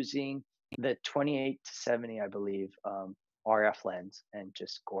was using the 28-70, I believe, RF lens, and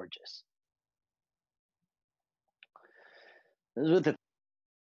just gorgeous.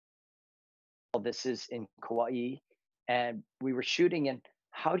 This is in Kauai, and we were shooting. And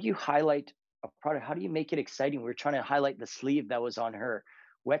how do you highlight a product? How do you make it exciting? We were trying to highlight the sleeve that was on her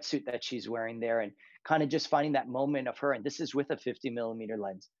wetsuit that she's wearing there, and kind of just finding that moment of her. And this is with a 50mm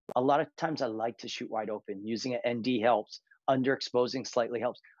lens. A lot of times I like to shoot wide open. Using an ND helps. Underexposing slightly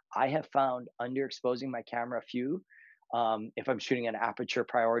helps. I have found underexposing my camera few. If I'm shooting an aperture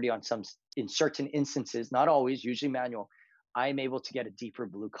priority on in certain instances, not always, usually manual, I'm able to get a deeper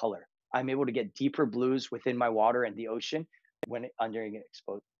blue color. I'm able to get deeper blues within my water and the ocean when underexposing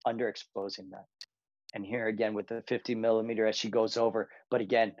that. And here again with the 50mm as she goes over, but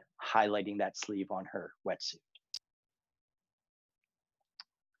again, highlighting that sleeve on her wetsuit.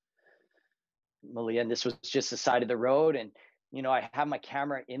 Malia, and this was just the side of the road. And, I have my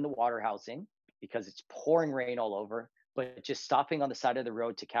camera in the water housing because it's pouring rain all over, but just stopping on the side of the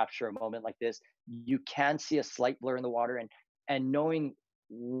road to capture a moment like this, you can see a slight blur in the water, and knowing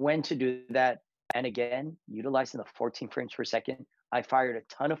when to do that. And again, utilizing the 14 frames per second, I fired a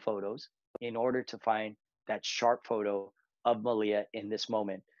ton of photos in order to find that sharp photo of Malia in this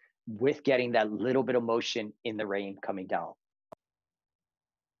moment, with getting that little bit of motion in the rain coming down.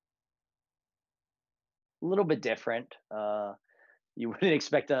 A little bit different. You wouldn't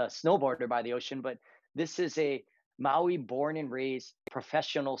expect a snowboarder by the ocean, but this is a Maui born and raised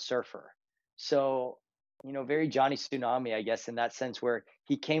professional surfer. So, very Johnny Tsunami, I guess, in that sense, where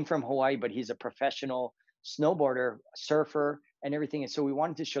he came from Hawaii, but he's a professional snowboarder, surfer, and everything. And so we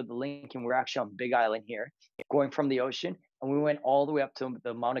wanted to show the link, and we're actually on Big Island here, going from the ocean. And we went all the way up to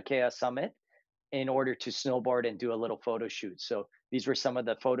the Mauna Kea summit in order to snowboard and do a little photo shoot. So these were some of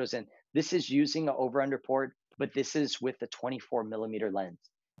the photos. And this is using an over-under port, but this is with the 24mm lens.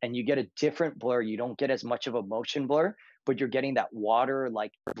 And you get a different blur. You don't get as much of a motion blur, but you're getting that water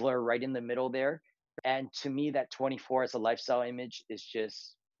like blur right in the middle there. And to me, that 24 as a lifestyle image is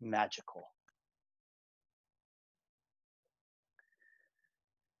just magical.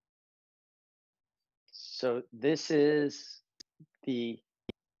 So this is a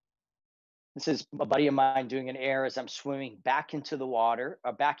buddy of mine doing an air as I'm swimming back into the water,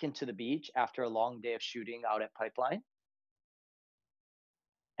 or back into the beach after a long day of shooting out at Pipeline.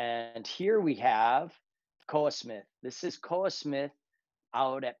 And here we have Koa Smith. This is Koa Smith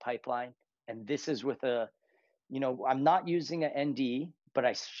out at Pipeline. And this is with I'm not using an ND, but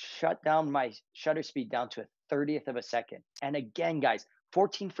I shut down my shutter speed down to a 30th of a second. And again, guys,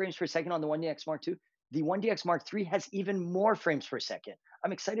 14 frames per second on the 1DX Mark II. The 1DX Mark III has even more frames per second.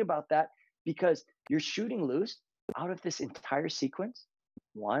 I'm excited about that because you're shooting loose out of this entire sequence.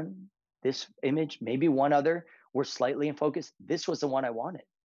 This image, maybe one other were slightly in focus. This was the one I wanted.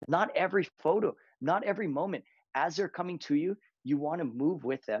 Not every photo, not every moment. As they're coming to you, you want to move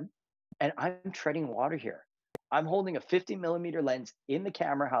with them. And I'm treading water here. I'm holding a 50mm lens in the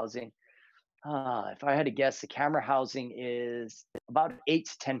camera housing. If I had to guess, the camera housing is about 8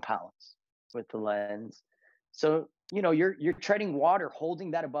 to 10 pounds with the lens. So, you're treading water,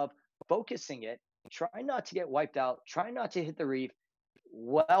 holding that above, focusing it, try not to get wiped out, try not to hit the reef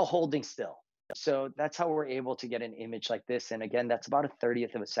while holding still. So that's how we're able to get an image like this. And again, that's about a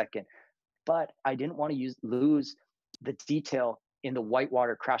 30th of a second. But I didn't want to lose the detail in the white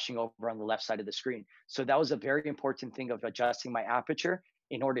water crashing over on the left side of the screen. So that was a very important thing of adjusting my aperture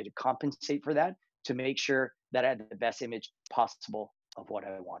in order to compensate for that, to make sure that I had the best image possible of what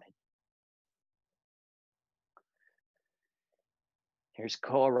I wanted. Here's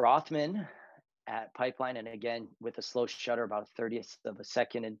Koa Rothman at Pipeline. And again, with a slow shutter, about a 30th of a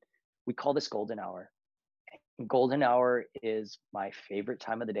second. And we call this golden hour. And golden hour is my favorite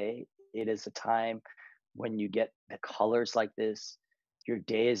time of the day. It is a time when you get the colors like this, your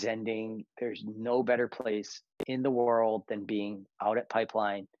day is ending. There's no better place in the world than being out at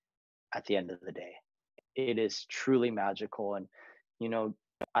Pipeline at the end of the day. It is truly magical. And,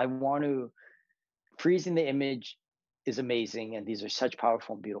 freezing the image is amazing. And these are such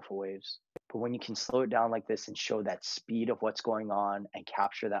powerful and beautiful waves. But when you can slow it down like this and show that speed of what's going on and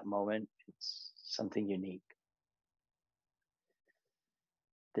capture that moment, it's something unique.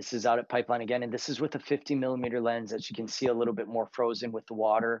 This is out at Pipeline again, and this is with a 50mm lens, as you can see a little bit more frozen with the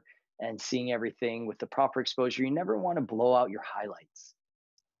water and seeing everything with the proper exposure. You never want to blow out your highlights.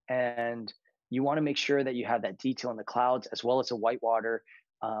 And you want to make sure that you have that detail in the clouds as well as the white water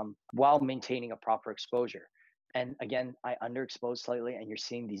while maintaining a proper exposure. And again, I underexposed slightly, and you're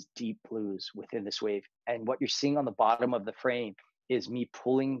seeing these deep blues within this wave. And what you're seeing on the bottom of the frame is me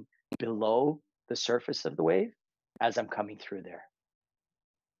pulling below the surface of the wave as I'm coming through there.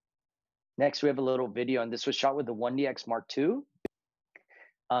 Next, we have a little video, and this was shot with the 1DX Mark II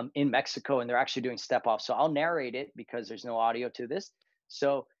in Mexico, and they're actually doing step off. So I'll narrate it because there's no audio to this.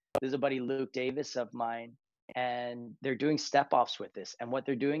 So this is a buddy, Luke Davis of mine, and they're doing step offs with this. And what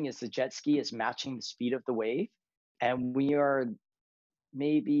they're doing is the jet ski is matching the speed of the wave. And we are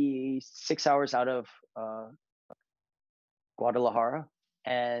maybe 6 hours out of Guadalajara,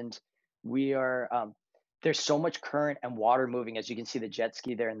 and we are there's so much current and water moving, as you can see the jet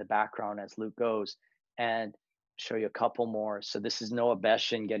ski there in the background as Luke goes. And show you a couple more. So this is Noah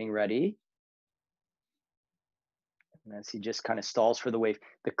Beshin getting ready. And as he just kind of stalls for the wave,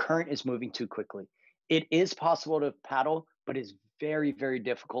 the current is moving too quickly. It is possible to paddle, but it's very, very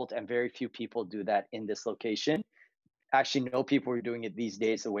difficult, and very few people do that in this location. Actually, no people were doing it these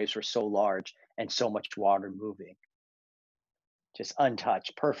days. The waves were so large and so much water moving. Just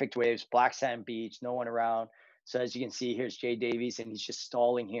untouched, perfect waves, black sand beach, no one around. So as you can see, here's Jay Davies, and he's just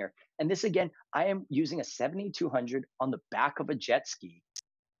stalling here. And this, again, I am using a 7200 on the back of a jet ski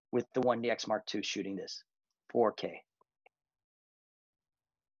with the 1DX Mark II shooting this 4K.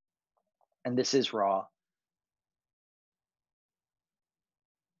 And this is raw.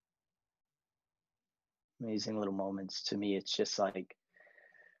 Amazing little moments. To me, it's just like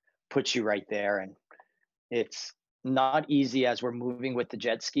puts you right there. And it's not easy as we're moving with the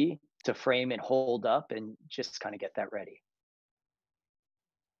jet ski to frame and hold up and just kind of get that ready.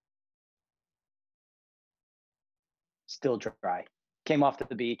 Still dry. Came off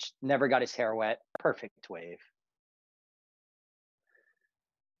the beach, never got his hair wet. Perfect wave.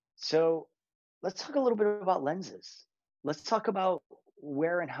 So let's talk a little bit about lenses. Let's talk about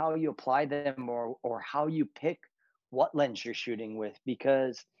where and how you apply them, or how you pick what lens you're shooting with,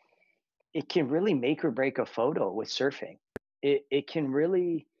 because it can really make or break a photo with surfing. It can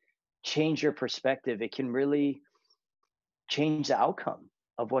really change your perspective. It can really change the outcome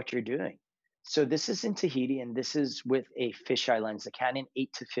of what you're doing. So this is in Tahiti, and this is with a fisheye lens, the Canon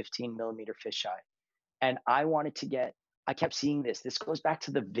 8 to 15mm fisheye. And I kept seeing this. This goes back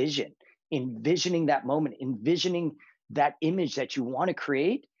to the vision, envisioning that moment, envisioning that image that you want to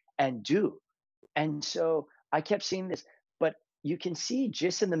create and do. And so I kept seeing this, but you can see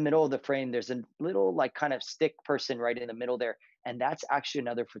just in the middle of the frame, there's a little like kind of stick person right in the middle there. And that's actually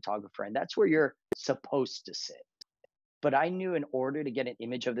another photographer. And that's where you're supposed to sit. But I knew in order to get an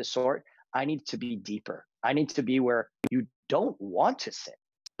image of this sort, I need to be deeper. I need to be where you don't want to sit,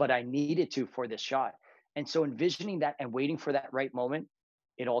 but I needed to for this shot. And so envisioning that and waiting for that right moment,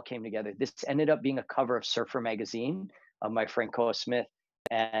 it all came together. This ended up being a cover of Surfer magazine of my friend Koa Smith.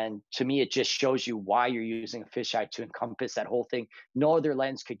 And to me, it just shows you why you're using a fisheye to encompass that whole thing. No other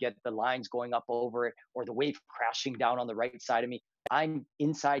lens could get the lines going up over it or the wave crashing down on the right side of me. I'm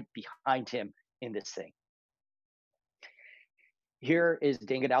inside behind him in this thing. Here is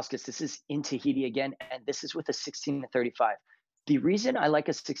Dan Gadauskas. This is in Tahiti again, and this is with a 16 to 35. The reason I like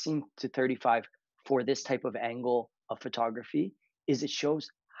a 16 to 35 for this type of angle of photography is it shows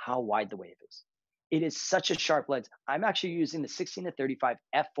how wide the wave is. It is such a sharp lens. I'm actually using the 16 to 35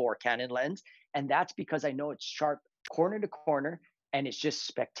 f4 Canon lens, and that's because I know it's sharp corner to corner, and it's just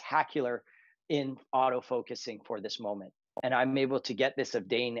spectacular in autofocusing for this moment. And I'm able to get this of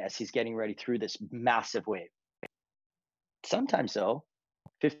Dane as he's getting ready through this massive wave. Sometimes though,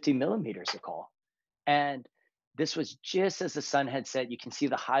 50 millimeters a call. And this was just as the sun had set. You can see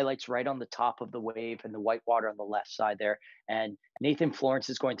the highlights right on the top of the wave and the white water on the left side there. And Nathan Florence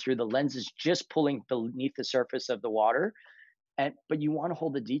is going through. The lens is just pulling beneath the surface of the water. But you want to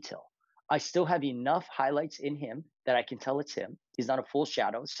hold the detail. I still have enough highlights in him that I can tell it's him. He's not a full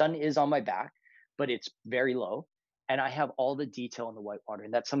shadow. Sun is on my back, but it's very low. And I have all the detail in the white water.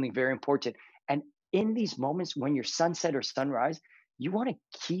 And that's something very important. And in these moments when you're sunset or sunrise, you want to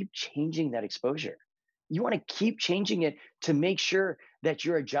keep changing that exposure. You want to keep changing it to make sure that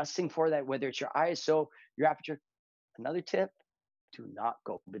you're adjusting for that, whether it's your ISO, your aperture. Another tip, do not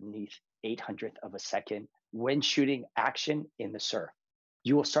go beneath 800th of a second when shooting action in the surf.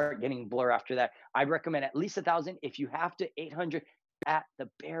 You will start getting blur after that. I'd recommend at least 1,000. If you have to, 800 at the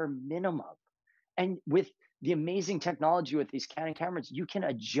bare minimum. And with the amazing technology with these Canon cameras, you can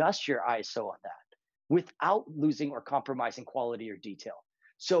adjust your ISO on that without losing or compromising quality or detail.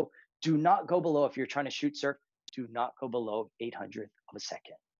 So do not go below, if you're trying to shoot surf, do not go below 800th of a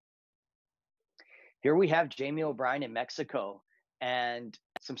second. Here we have Jamie O'Brien in Mexico and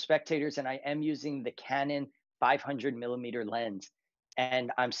some spectators, and I am using the Canon 500 millimeter lens.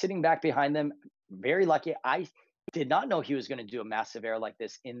 And I'm sitting back behind them, very lucky. I did not know he was going to do a massive air like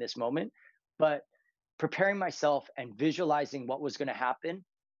this in this moment, but preparing myself and visualizing what was going to happen,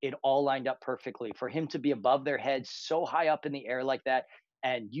 it all lined up perfectly for him to be above their heads so high up in the air like that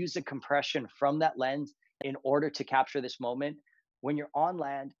and use the compression from that lens in order to capture this moment. When you're on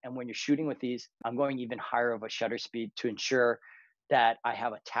land and when you're shooting with these, I'm going even higher of a shutter speed to ensure that I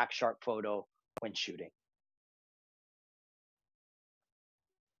have a tack sharp photo when shooting.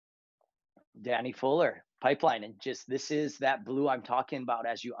 Danny Fuller, Pipeline, and just this is that blue I'm talking about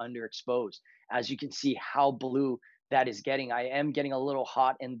as you underexpose. As you can see how blue that is getting. I am getting a little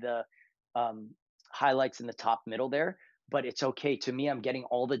hot in the highlights in the top middle there, but it's okay. To me, I'm getting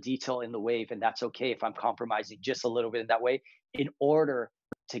all the detail in the wave, and that's okay if I'm compromising just a little bit in that way in order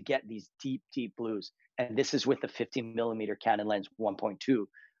to get these deep, deep blues. And this is with the 50 millimeter Canon lens 1.2.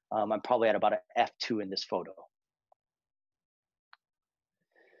 I'm probably at about an f2 in this photo.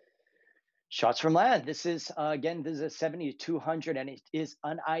 Shots from land. This is, again, this is a 70-200, and it is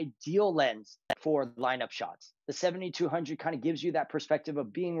an ideal lens for lineup shots. The 70-200 kind of gives you that perspective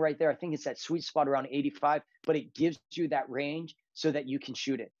of being right there. I think it's that sweet spot around 85, but it gives you that range so that you can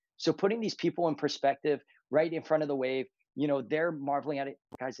shoot it. So putting these people in perspective right in front of the wave, you know, they're marveling at it.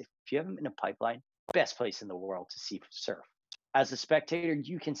 Guys, if you haven't been to Pipeline, best place in the world to see surf. As a spectator,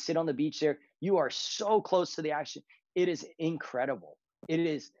 you can sit on the beach there. You are so close to the action. It is incredible. It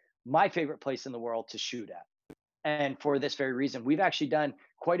is my favorite place in the world to shoot at. And for this very reason, we've actually done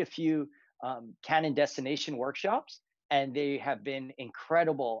quite a few Canon destination workshops, and they have been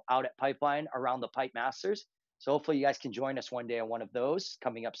incredible out at Pipeline around the Pipe Masters. So hopefully you guys can join us one day on one of those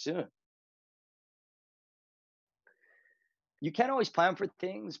coming up soon. You can't always plan for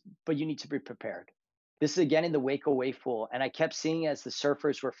things, but you need to be prepared. This is again in the Waco wave pool, and I kept seeing as the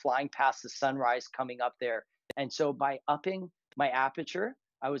surfers were flying past the sunrise coming up there. And so by upping my aperture,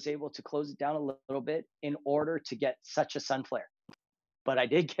 I was able to close it down a little bit in order to get such a sun flare. But I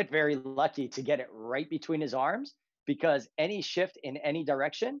did get very lucky to get it right between his arms, because any shift in any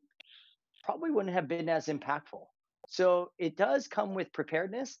direction probably wouldn't have been as impactful. So it does come with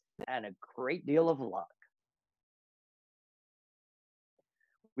preparedness and a great deal of luck.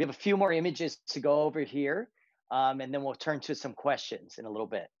 We have a few more images to go over here, and then we'll turn to some questions in a little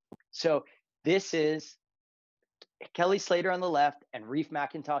bit. So this is Kelly Slater on the left and Reef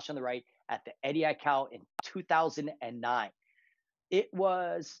McIntosh on the right at the Eddie Aikau in 2009. It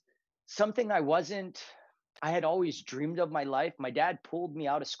was something I had always dreamed of my life. My dad pulled me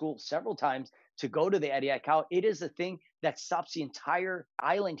out of school several times to go to the Eddie Aikau. It is a thing that stops the entire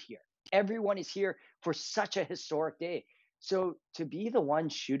island here. Everyone is here for such a historic day. So to be the one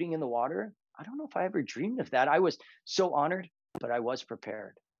shooting in the water, I don't know if I ever dreamed of that. I was so honored, but I was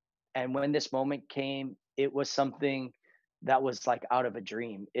prepared. And when this moment came, it was something that was like out of a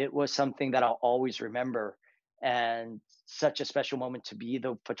dream. It was something that I'll always remember, and such a special moment to be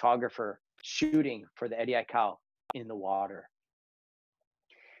the photographer shooting for the Eddie Aikau in the water.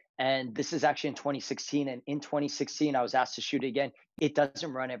 And this is actually in 2016. And in 2016, I was asked to shoot it again. It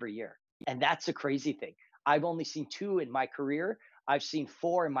doesn't run every year. And that's a crazy thing. I've only seen 2 in my career. I've seen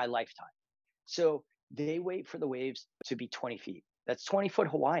 4 in my lifetime. So they wait for the waves to be 20 feet. That's 20-foot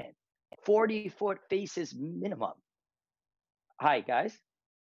Hawaiian, 40-foot faces minimum. Hi, guys.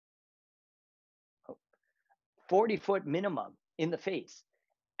 40-foot minimum in the face.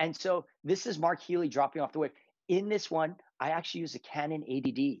 And so this is Mark Healy dropping off the wave. In this one, I actually used a Canon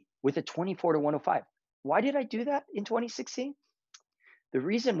 80D with a 24-105. Why did I do that in 2016? The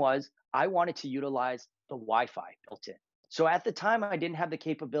reason was I wanted to utilize the Wi-Fi built in. So at the time, I didn't have the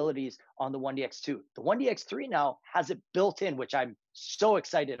capabilities on the 1DX2. The 1DX3 now has it built in, which I'm so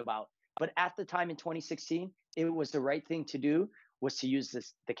excited about. But at the time in 2016, it was the right thing to do, was to use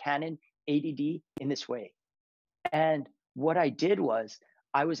the Canon 80D in this way. And what I did was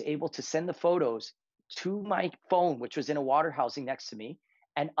I was able to send the photos to my phone, which was in a water housing next to me,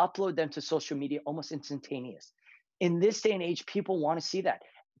 and upload them to social media almost instantaneous. In this day and age, people want to see that.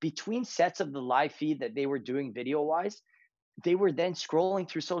 Between sets of the live feed that they were doing video-wise, they were then scrolling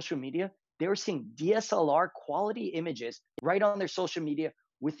through social media. They were seeing DSLR quality images right on their social media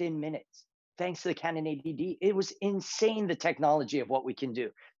within minutes, thanks to the Canon 80D. It was insane, the technology of what we can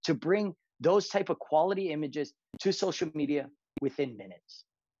do to bring those type of quality images to social media within minutes.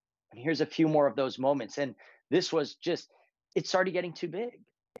 And here's a few more of those moments. And this was just, it started getting too big.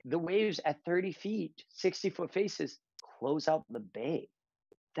 The waves at 30 feet, 60-foot faces close out the bay.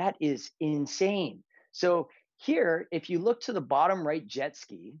 That is insane. So here, if you look to the bottom right jet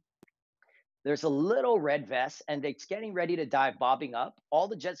ski, there's a little red vest and it's getting ready to dive, bobbing up. All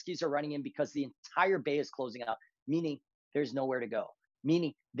the jet skis are running in because the entire bay is closing out, meaning there's nowhere to go.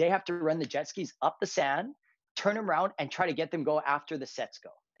 Meaning they have to run the jet skis up the sand, turn them around, and try to get them go after the sets go.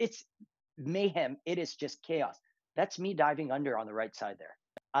 It's mayhem. It is just chaos. That's me diving under on the right side there.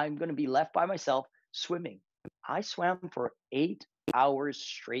 I'm going to be left by myself swimming. I swam for 8 hours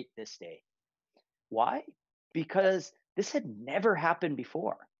straight this day. Why? Because this had never happened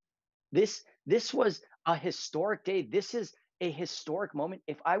before. This was a historic day. This is a historic moment.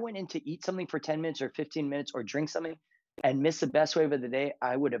 If I went in to eat something for 10 minutes or 15 minutes or drink something and miss the best wave of the day,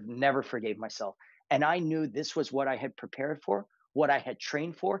 I would have never forgave myself. And I knew this was what I had prepared for, what I had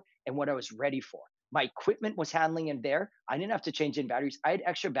trained for, and what I was ready for. My equipment was handling in there. I didn't have to change in batteries. I had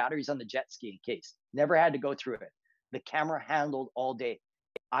extra batteries on the jet ski in case. Never had to go through it. The camera handled all day.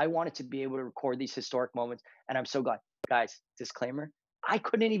 I wanted to be able to record these historic moments, and I'm so glad. Guys, disclaimer, I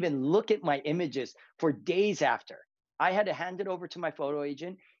couldn't even look at my images for days after. I had to hand it over to my photo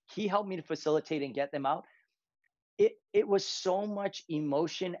agent. He helped me to facilitate and get them out. It was so much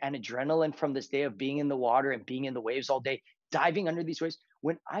emotion and adrenaline from this day of being in the water and being in the waves all day, diving under these waves.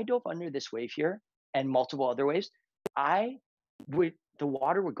 When I dove under this wave here and multiple other waves, the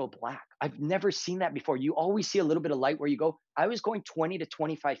water would go black. I've never seen that before. You always see a little bit of light where you go. I was going 20 to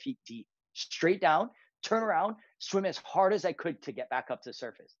 25 feet deep, straight down, turn around, swim as hard as I could to get back up to the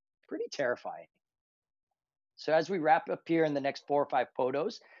surface. Pretty terrifying. So as we wrap up here in the next 4 or 5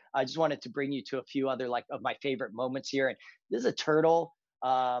 photos, I just wanted to bring you to a few other of my favorite moments here. And this is a turtle,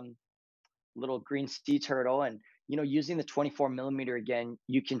 little green sea turtle. And, using the 24 millimeter again,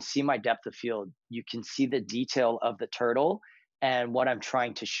 you can see my depth of field. You can see the detail of the turtle and what I'm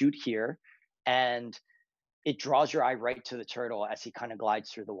trying to shoot here. And it draws your eye right to the turtle as he kind of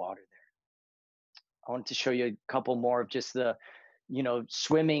glides through the water there. I wanted to show you a couple more of just the,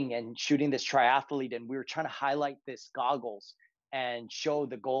 swimming and shooting this triathlete. And we were trying to highlight this goggles and show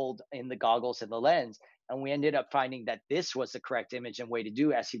the gold in the goggles and the lens. And we ended up finding that this was the correct image and way to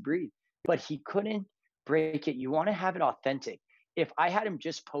do as he breathed. But he couldn't break it. You want to have it authentic. If I had him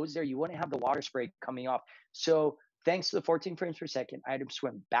just pose there, you wouldn't have the water spray coming off. So thanks to the 14 frames per second, I had him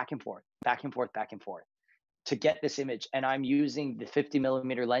swim back and forth, back and forth, back and forth to get this image. And I'm using the 50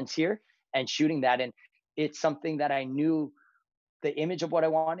 millimeter lens here and shooting that. And it's something that I knew the image of what I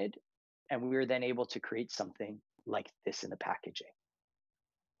wanted. And we were then able to create something like this in the packaging.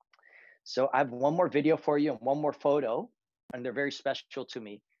 So I have one more video for you and one more photo, and they're very special to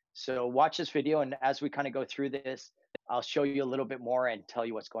me. So watch this video, and as we kind of go through this, I'll show you a little bit more and tell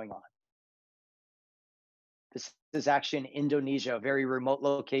you what's going on. This is actually in Indonesia, a very remote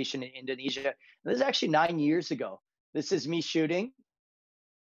location in Indonesia. This is actually 9 years ago. This is me shooting.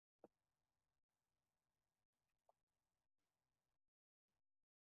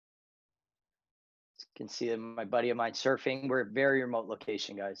 You can see my buddy of mine surfing. We're a very remote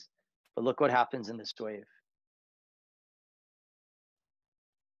location, guys. But look what happens in this wave.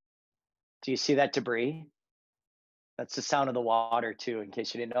 Do you see that debris? That's the sound of the water too, in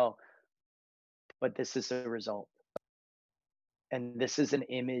case you didn't know. But this is the result. And this is an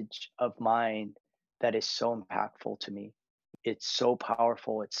image of mine that is so impactful to me. It's so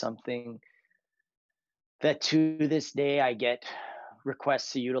powerful. It's something that to this day I get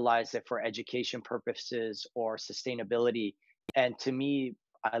requests to utilize it for education purposes or sustainability. And to me,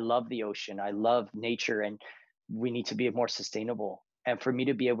 I love the ocean. I love nature, and we need to be more sustainable. And for me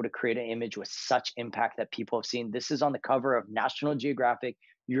to be able to create an image with such impact that people have seen, this is on the cover of National Geographic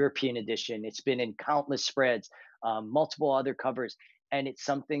European edition. It's been in countless spreads, multiple other covers. And it's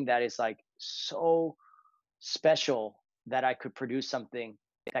something that is like so special that I could produce something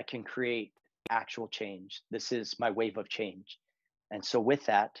that can create actual change. This is my wave of change. And so with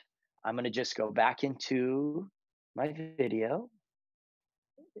that, I'm going to just go back into my video.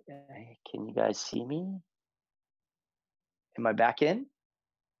 Can you guys see me? Am I back in?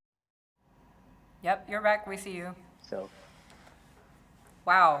 Yep, you're back. We see you. So,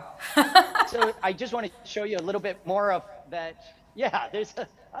 Wow. so I just want to show you a little bit more of that. Yeah, that's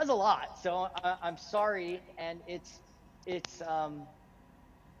a lot. So I'm sorry, and it's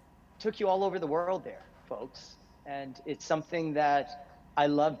took you all over the world there, folks. And it's something that I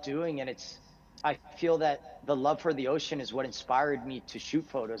love doing, and I feel that the love for the ocean is what inspired me to shoot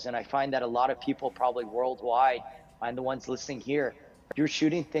photos. And I find that a lot of people probably worldwide, and the ones listening here, you're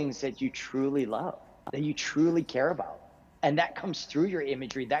shooting things that you truly love, that you truly care about. And that comes through your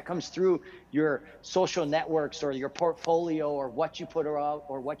imagery, that comes through your social networks or your portfolio or what you put out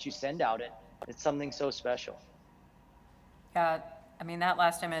or what you send out. And it's something so special. Yeah, I mean, that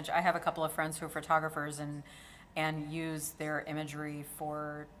last image, I have a couple of friends who are photographers and use their imagery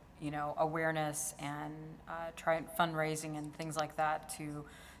for, awareness and try fundraising and things like that to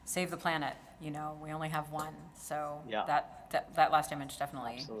save the planet. We only have one. So Yeah. that last image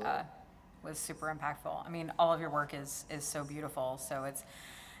definitely Absolutely. was super impactful. I mean, all of your work is so beautiful. So it's,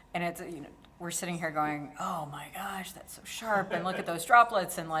 we're sitting here going, oh my gosh, that's so sharp. And look at those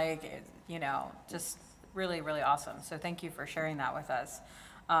droplets and just really, really awesome. So thank you for sharing that with us.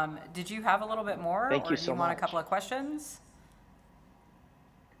 Did you have a little bit more? Thank you or do so you want much. a couple of questions?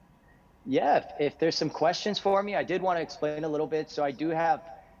 Yeah, if there's some questions for me, I did want to explain a little bit. So I do have,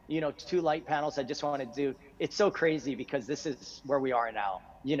 two light panels. I just want to do. It's so crazy because this is where we are now,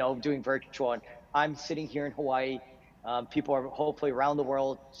 doing virtual. And I'm sitting here in Hawaii. People are hopefully around the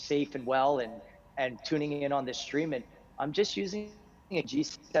world safe and well, and tuning in on this stream. And I'm just using a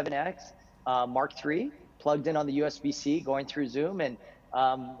G7X Mark III plugged in on the USB-C, going through Zoom. And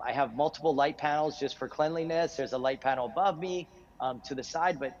I have multiple light panels just for cleanliness. There's a light panel above me, to the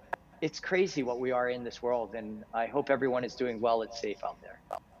side, but it's crazy what we are in this world, and I hope everyone is doing well and safe out there.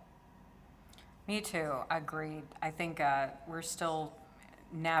 Me too. Agreed. I think we're still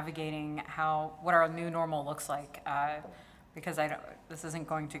navigating what our new normal looks like, because this isn't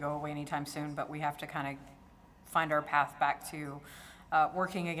going to go away anytime soon. But we have to kind of find our path back to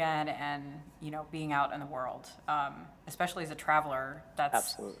working again and being out in the world, especially as a traveler. That's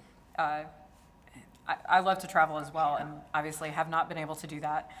Absolutely. I love to travel as well, and obviously have not been able to do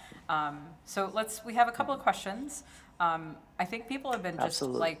that. So we have a couple of questions. I think people have been just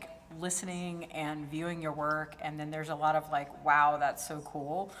Absolutely. like listening and viewing your work, and then there's a lot of like, wow, that's so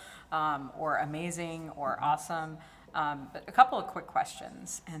cool, or amazing, or awesome. But a couple of quick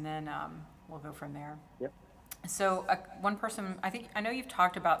questions, and then we'll go from there. Yep. So one person, I know you've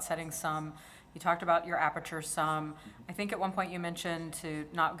talked about setting some. You talked about your aperture some. I think at one point you mentioned to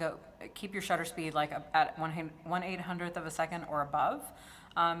keep your shutter speed like at 1/800th of a second or above.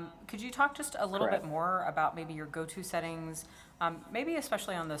 Could you talk just a little Correct. bit more about maybe your go-to settings, maybe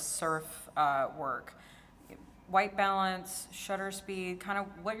especially on the surf work? White balance, shutter speed, kind of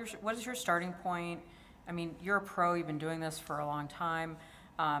what is your starting point? I mean, you're a pro, you've been doing this for a long time,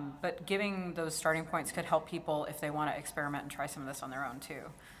 but giving those starting points could help people if they want to experiment and try some of this on their own too.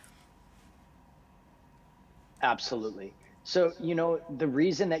 Absolutely. So, the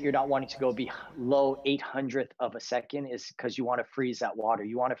reason that you're not wanting to go below 800th of a second is because you want to freeze that water.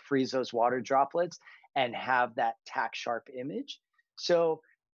 You want to freeze those water droplets and have that tack sharp image. So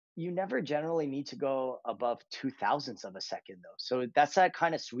You never generally need to go above 2 thousandths of a second though. So that's that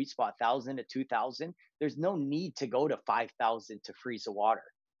kind of sweet spot, 1,000 to 2,000. There's no need to go to 5,000 to freeze the water.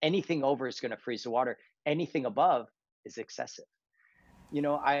 Anything over is going to freeze the water. Anything above is excessive.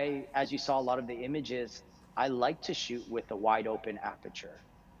 As you saw a lot of the images, I like to shoot with a wide open aperture.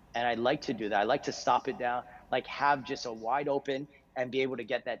 And I like to do that. I like to stop it down, like have just a wide open and be able to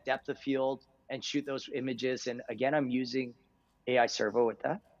get that depth of field and shoot those images. And again, I'm using AI servo with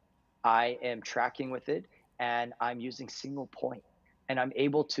that. I am tracking with it and I'm using single point and I'm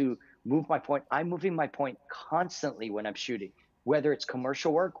able to move my point. I'm moving my point constantly when I'm shooting, whether it's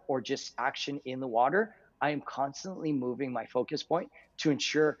commercial work or just action in the water. I am constantly moving my focus point to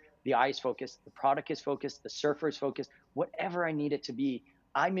ensure the eye is focused, the product is focused, the surfer is focused, whatever I need it to be.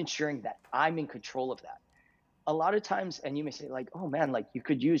 I'm ensuring that I'm in control of that. A lot of times, and you may say, like, oh man, like you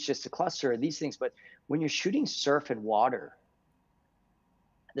could use just a cluster of these things, but when you're shooting surf and water,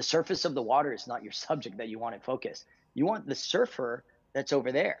 the surface of the water is not your subject that you want in focus. You want the surfer that's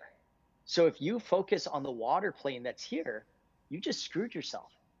over there. So if you focus on the water plane that's here, you just screwed yourself.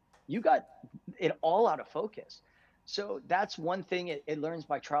 You got it all out of focus. So that's one thing it learns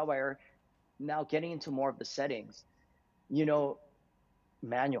by trial by error. Now getting into more of the settings, you know,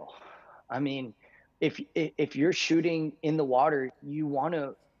 manual. I mean, if you're shooting in the water, you want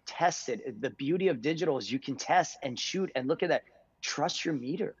to test it. The beauty of digital is you can test and shoot and look at that. Trust your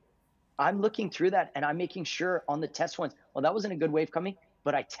meter. I'm looking through that and I'm making sure on the test ones, well, that wasn't a good wave coming,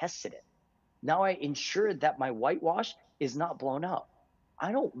 but I tested it. Now I ensure that my whitewash is not blown out.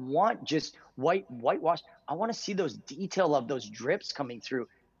 I don't want just whitewash. I want to see those detail of those drips coming through.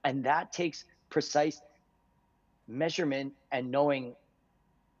 And that takes precise measurement and knowing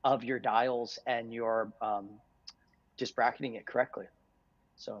of your dials and your just bracketing it correctly.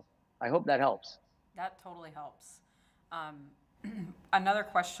 So I hope that helps. That totally helps. Another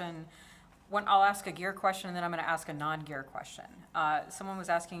question. I'll ask a gear question, and then I'm going to ask a non-gear question. Someone was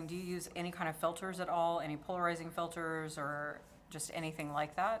asking, do you use any kind of filters at all, any polarizing filters, or just anything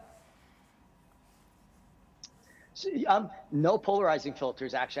like that? So, no polarizing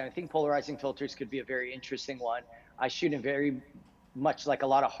filters, actually. I think polarizing filters could be a very interesting one. I shoot in very much like a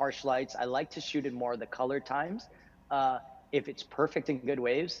lot of harsh lights. I like to shoot in more of the color times. If it's perfect and good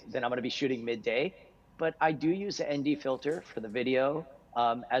waves, then I'm going to be shooting midday. But I do use an ND filter for the video,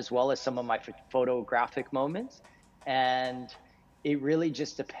 as well as some of my photographic moments. And it really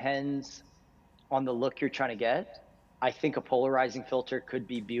just depends on the look you're trying to get. I think a polarizing filter could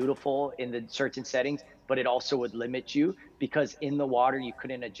be beautiful in the certain settings, but it also would limit you because in the water, you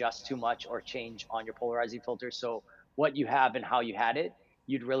couldn't adjust too much or change on your polarizing filter. So what you have and how you had it,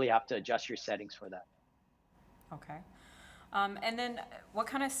 you'd really have to adjust your settings for that. Okay. And then what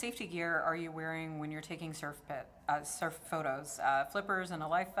kind of safety gear are you wearing when you're taking surf photos? Flippers and a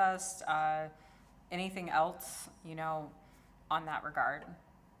life vest? Anything else, on that regard?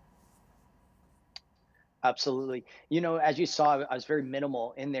 Absolutely. As you saw, I was very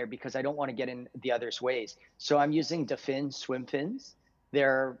minimal in there because I don't want to get in the other's ways. So I'm using Defin swim fins.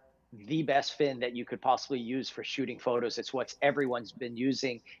 They're the best fin that you could possibly use for shooting photos. It's what everyone's been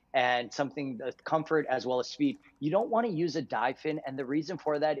using and something that comfort as well as speed. You don't want to use a dive fin. And the reason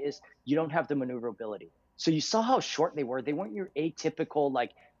for that is you don't have the maneuverability. So you saw how short they were. They weren't your atypical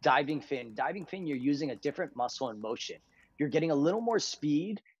like diving fin. Diving fin, you're using a different muscle and motion. You're getting a little more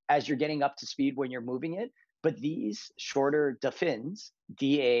speed as you're getting up to speed when you're moving it. But these shorter Defins,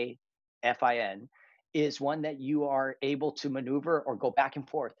 DAFIN, is one that you are able to maneuver or go back and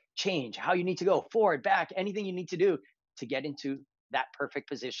forth, change how you need to go forward, back, anything you need to do to get into that perfect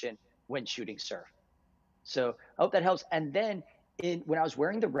position when shooting surf. So I hope that helps. And then when I was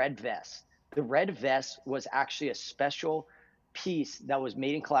wearing the red vest was actually a special piece that was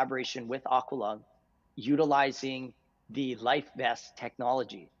made in collaboration with Aqualung, utilizing the life vest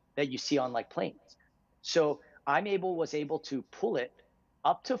technology that you see on like planes. So was able to pull it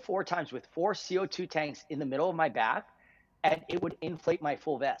up to 4 times with 4 CO2 tanks in the middle of my back, and it would inflate my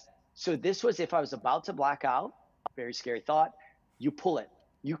full vest. So this was if I was about to black out, very scary thought, you pull it,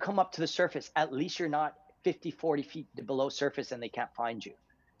 you come up to the surface, at least you're not 50, 40 feet below surface and they can't find you.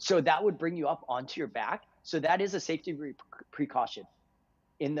 So that would bring you up onto your back. So that is a safety precaution.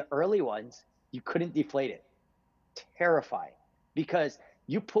 In the early ones, you couldn't deflate it. Terrifying, because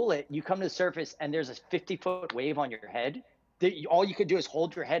you pull it, you come to the surface, and there's a 50-foot wave on your head. All you could do is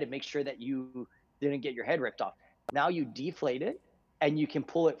hold your head and make sure that you didn't get your head ripped off. Now you deflate it, and you can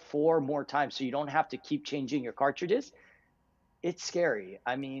pull it 4 more times, so you don't have to keep changing your cartridges. It's scary.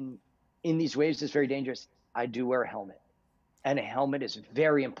 I mean, in these waves, it's very dangerous. I do wear a helmet, and a helmet is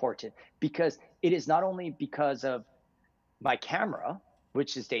very important because it is not only because of my camera,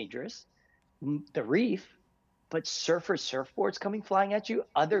 which is dangerous, the reef, but surfboards coming flying at you,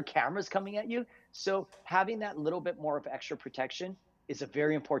 other cameras coming at you. So having that little bit more of extra protection is a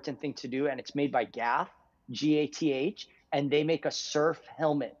very important thing to do. And it's made by GATH, and they make a surf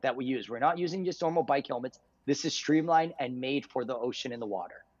helmet that we use. We're not using just normal bike helmets. This is streamlined and made for the ocean and the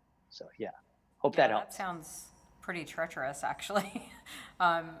water. So yeah, hope Yeah, that helps. that sounds pretty treacherous, actually.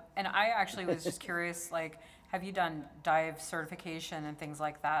 And I actually was just curious, like, have you done dive certification and things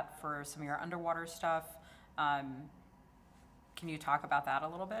like that for some of your underwater stuff? Can you talk about that a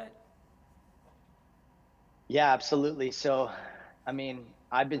little bit? Yeah, absolutely. So, I mean,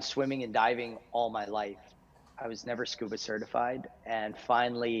 I've been swimming and diving all my life. I was never scuba certified. And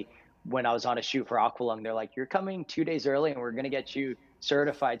finally, when I was on a shoot for Aqualung, they're like, you're coming 2 days early and we're going to get you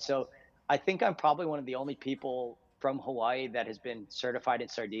certified. So I think I'm probably one of the only people from Hawaii that has been certified in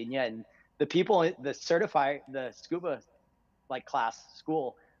Sardinia. And the people, the scuba like class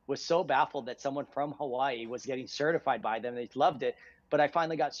school was so baffled that someone from Hawaii was getting certified by them. They loved it. But I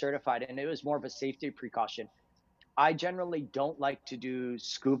finally got certified, and it was more of a safety precaution. I generally don't like to do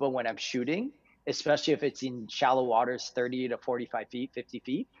scuba when I'm shooting, especially if it's in shallow waters, 30 to 45 feet, 50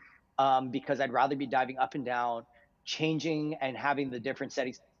 feet, because I'd rather be diving up and down, changing and having the different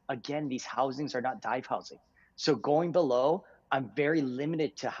settings. Again, these housings are not dive housing. So going below, I'm very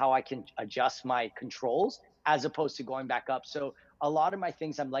limited to how I can adjust my controls as opposed to going back up. So a lot of my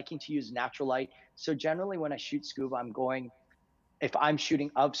things I'm liking to use natural light. So generally when I shoot scuba, if I'm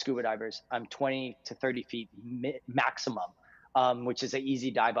shooting of scuba divers, I'm 20 to 30 feet maximum, which is an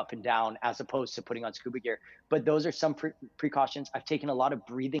easy dive up and down as opposed to putting on scuba gear. But those are some precautions. I've taken a lot of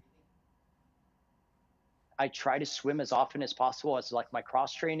breathing. I try to swim as often as possible as like my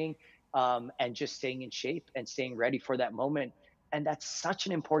cross training, and just staying in shape and staying ready for that moment. And that's such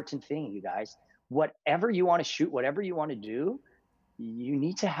an important thing, you guys. Whatever you want to shoot, whatever you want to do, you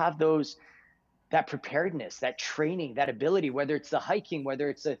need to have that preparedness, that training, that ability, whether it's the hiking, whether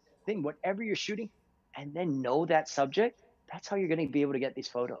it's a thing, whatever you're shooting, and then know that subject. That's how you're going to be able to get these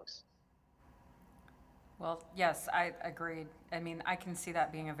photos. Well, yes, I agreed. I mean, I can see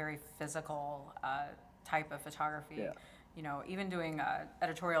that being a very physical type of photography. Yeah. You know, even doing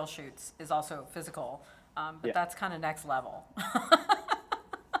editorial shoots is also physical, but Yeah. that's kind of next level.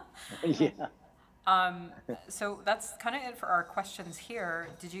 Yeah. So that's kind of it for our questions here.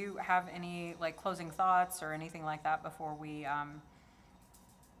 Did you have any like closing thoughts or anything like that before we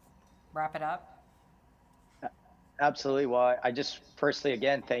wrap it up? Absolutely. Well, I just firstly,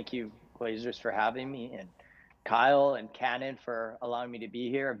 again, thank you, Glazers, for having me, and Kyle and Canon for allowing me to be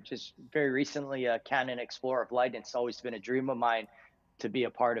here. I'm just very recently a Canon Explorer of Light, and it's always been a dream of mine to be a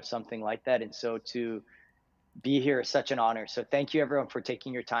part of something like that. And so to be here is such an honor. So thank you, everyone, for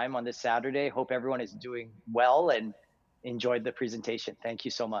taking your time on this Saturday. Hope everyone is doing well and enjoyed the presentation. Thank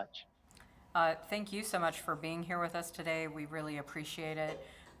you so much. Thank you so much for being here with us today. We really appreciate it.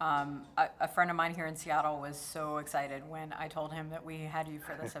 A friend of mine here in Seattle was so excited when I told him that we had you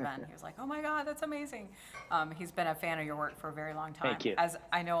for this event. He was like, "Oh my God, that's amazing." He's been a fan of your work for a very long time, Thank you. as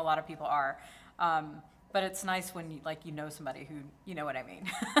I know a lot of people are. But it's nice when you know somebody who, you know what I mean.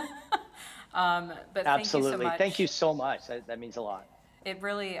 But Absolutely. thank you so much. Thank you so much. That means a lot. It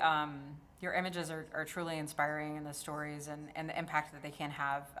really, your images are truly inspiring, and the stories and the impact that they can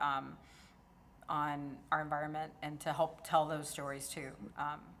have on our environment, and to help tell those stories too,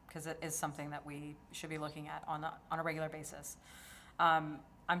 because it is something that we should be looking at on a regular basis. I'm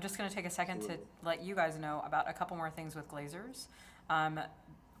just going to take a second to let you guys know about a couple more things with Glazers.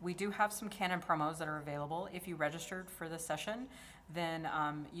 We do have some Canon promos that are available. If you registered for this session, then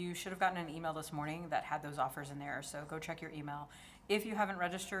you should have gotten an email this morning that had those offers in there. So go check your email. If you haven't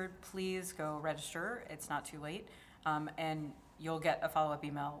registered, please go register. It's not too late. And you'll get a follow-up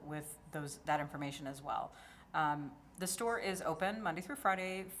email with that information as well. The store is open Monday through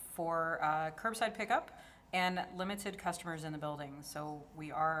Friday for curbside pickup and limited customers in the building. So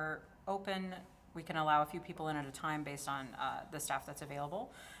we are open. We can allow a few people in at a time based on the staff that's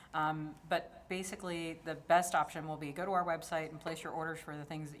available. But basically, the best option will be go to our website and place your orders for the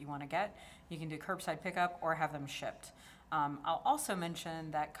things that you want to get. You can do curbside pickup or have them shipped. I'll also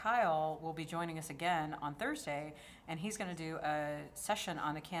mention that Kyle will be joining us again on Thursday, and he's going to do a session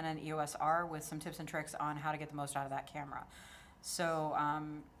on the Canon EOS R with some tips and tricks on how to get the most out of that camera. So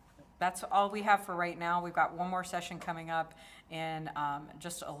that's all we have for right now. We've got one more session coming up in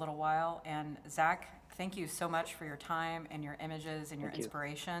just a little while. And Zach, thank you so much for your time and your images and your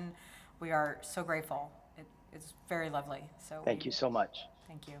inspiration. We are so grateful. It's very lovely. So Thank you so much.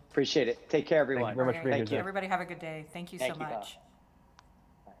 Thank you. Appreciate it. Take care, everyone. Thank you very much for being here, Zach. Everybody have a good day. Thank you so much. Kyle.